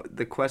interesting, though,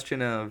 the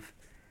question of,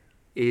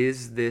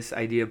 is this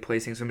idea of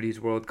placing somebody who's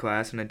world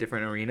class in a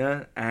different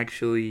arena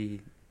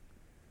actually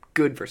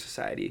good for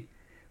society?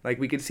 Like,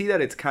 we could see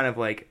that it's kind of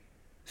like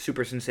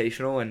super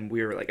sensational and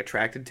we're like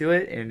attracted to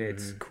it and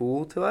it's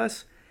cool to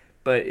us,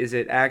 but is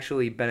it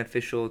actually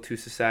beneficial to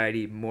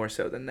society more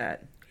so than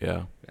that?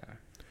 Yeah.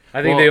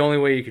 I think the only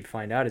way you could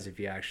find out is if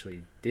you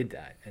actually did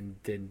that and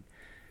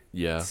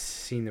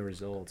seen the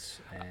results.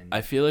 And I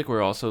feel like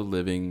we're also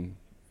living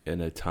in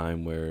a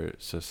time where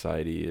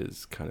society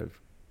is kind of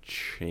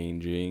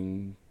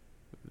changing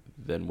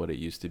than what it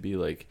used to be.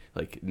 Like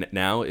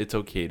now it's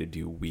okay to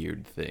do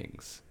weird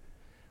things,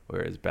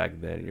 whereas back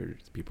then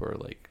people are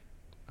like,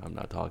 I'm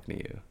not talking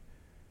to you,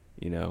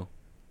 you know?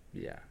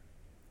 Yeah.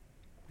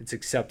 It's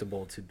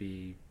acceptable to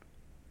be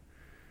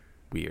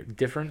weird,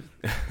 different.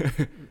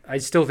 I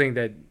still think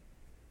that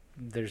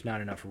there's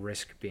not enough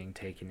risk being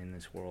taken in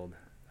this world.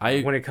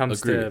 When it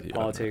comes to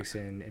politics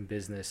and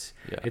business,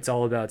 it's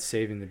all about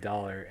saving the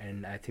dollar,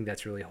 and I think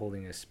that's really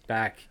holding us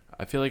back.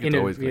 I feel like it's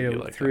always going to be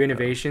like through that,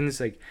 innovations.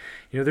 Like,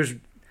 there's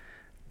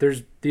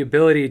the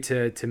ability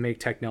to make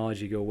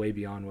technology go way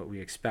beyond what we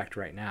expect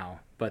right now,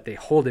 but they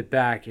hold it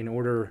back in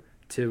order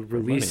to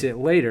release it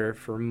later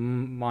for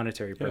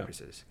monetary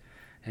purposes.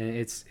 And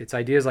it's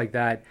ideas like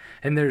that.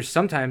 And there's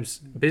sometimes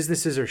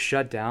businesses are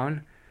shut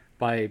down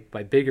by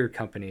bigger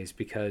companies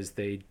because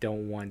they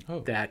don't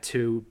want that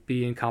to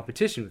be in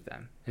competition with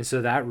them. And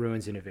so that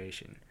ruins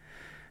innovation.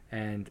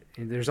 And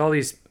there's all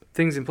these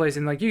things in place.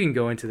 And like, you can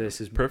go into this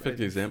as perfect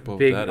example of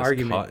that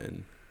is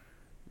cotton.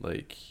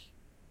 Like,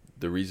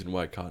 the reason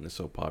why cotton is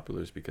so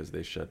popular is because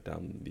they shut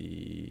down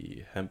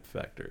the hemp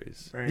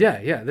factories. Right.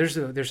 Yeah. There's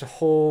a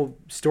whole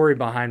story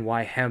behind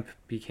why hemp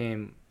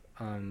became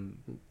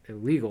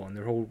illegal, and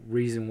the whole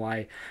reason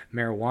why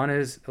marijuana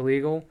is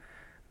illegal.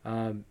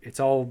 It's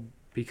all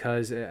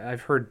because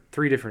I've heard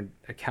 3 different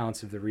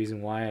accounts of the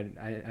reason why.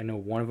 I know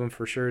one of them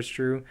for sure is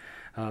true,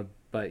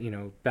 but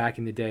back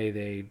in the day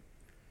they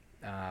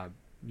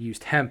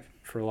used hemp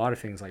for a lot of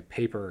things like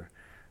paper,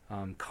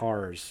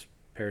 cars,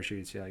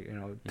 parachutes,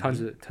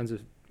 tons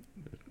of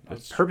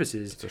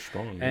purposes. It's a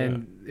strong,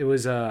 and it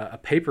was a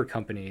paper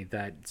company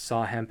that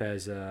saw hemp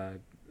as a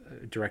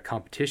direct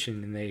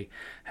competition, and they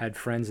had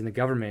friends in the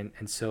government,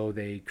 and so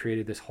they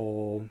created this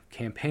whole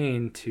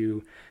campaign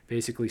to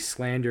basically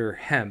slander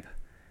hemp.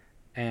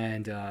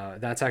 And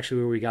that's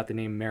actually where we got the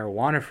name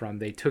marijuana from.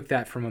 They took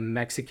that from a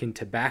Mexican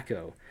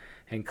tobacco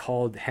and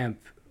called hemp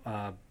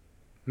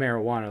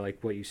marijuana, like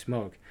what you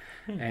smoke.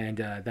 And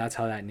that's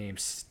how that name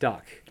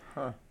stuck.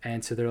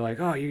 And so they're like,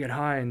 oh, you get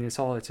high and it's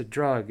a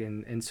drug.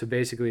 And so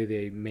basically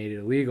they made it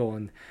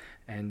illegal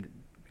and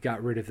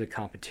got rid of the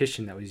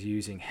competition that was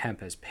using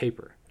hemp as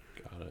paper.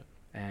 Got it.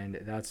 And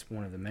that's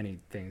one of the many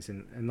things.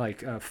 And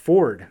like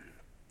Ford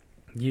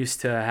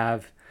used to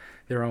have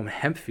their own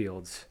hemp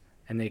fields,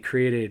 and they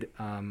created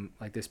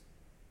like this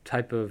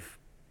type of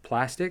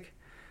plastic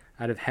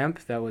out of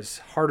hemp that was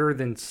harder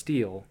than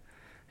steel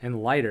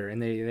and lighter.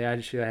 And they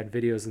actually had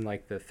videos in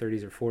like the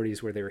 30s or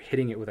 40s where they were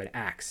hitting it with an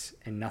axe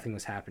and nothing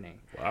was happening.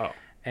 Wow.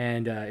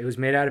 And it was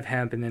made out of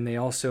hemp. And then they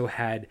also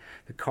had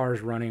the cars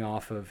running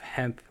off of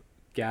hemp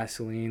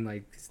gasoline,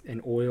 like,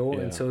 and oil.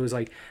 And so it was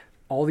like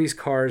all these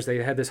cars,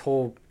 they had this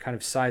whole kind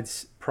of side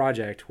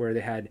project where they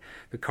had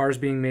the cars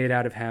being made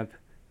out of hemp.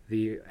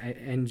 The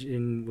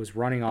engine was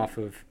running off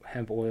of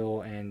hemp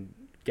oil and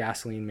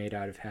gasoline made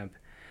out of hemp.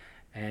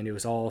 And it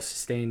was all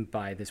sustained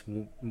by this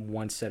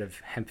one set of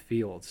hemp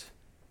fields.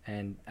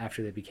 And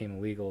after they became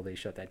illegal, they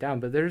shut that down.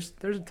 But there's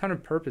a ton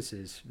of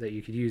purposes that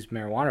you could use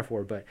marijuana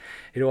for, but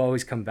it'll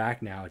always come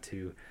back now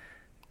to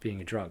being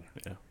a drug.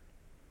 Yeah.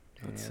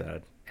 That's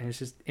sad. And it's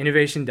just,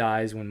 innovation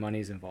dies when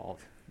money's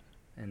involved.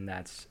 And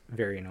that's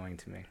very annoying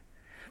to me.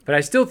 But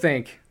I still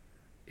think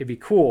it'd be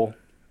cool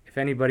if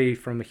anybody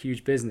from a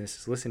huge business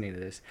is listening to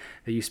this,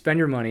 that you spend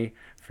your money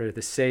for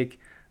the sake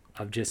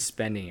of just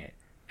spending it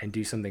and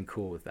do something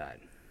cool with that.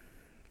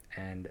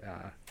 And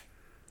it'd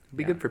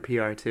be good for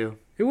PR too.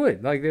 It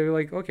would. Like, they were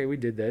like, okay, we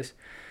did this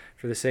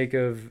for the sake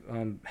of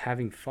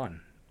having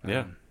fun.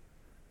 Yeah.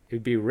 It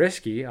would be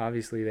risky.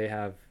 Obviously, they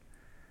have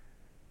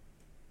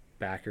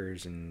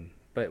backers,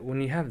 but when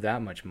you have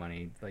that much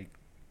money, like,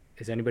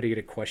 is anybody going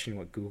to question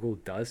what Google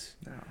does?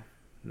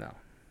 No.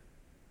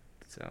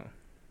 So.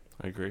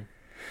 I agree.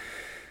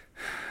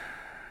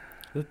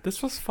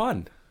 This was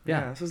fun.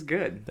 Yeah, this was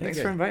good.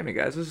 Thanks for inviting me,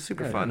 guys. This was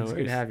super fun. It's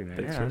good to have you, man.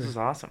 This was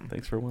awesome.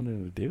 Thanks for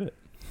wanting to do it.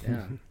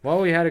 Yeah. Well,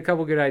 we had a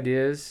couple good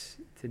ideas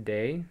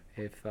today.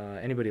 If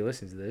anybody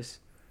listens to this,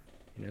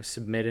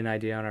 submit an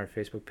idea on our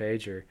Facebook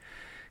page or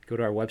go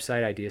to our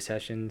website,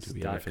 ideasessions.com. Do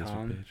we have a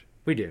Facebook page?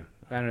 We do.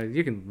 I don't know.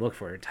 You can look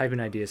for it. Type in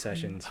Idea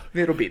Sessions.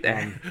 It'll be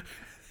there.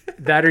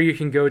 That, or you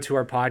can go to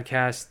our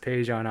podcast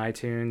page on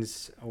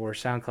iTunes or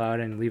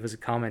SoundCloud and leave us a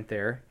comment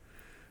there.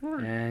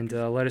 And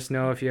let us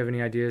know if you have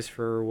any ideas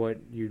for what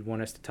you'd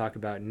want us to talk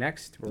about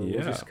next, or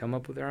we'll just come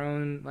up with our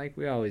own like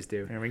we always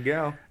do. There we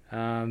go.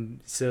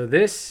 So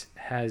this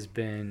has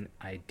been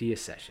Idea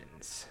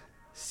Sessions,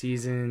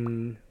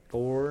 Season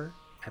 4,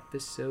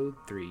 Episode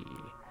 3.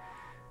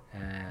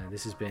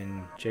 This has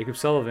been Jacob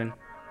Sullivan.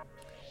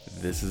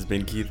 This has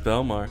been Keith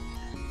Belmar.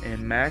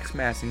 And Max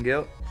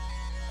Massengilt.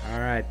 All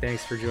right,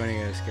 thanks for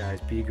joining us, guys.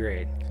 Be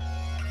great.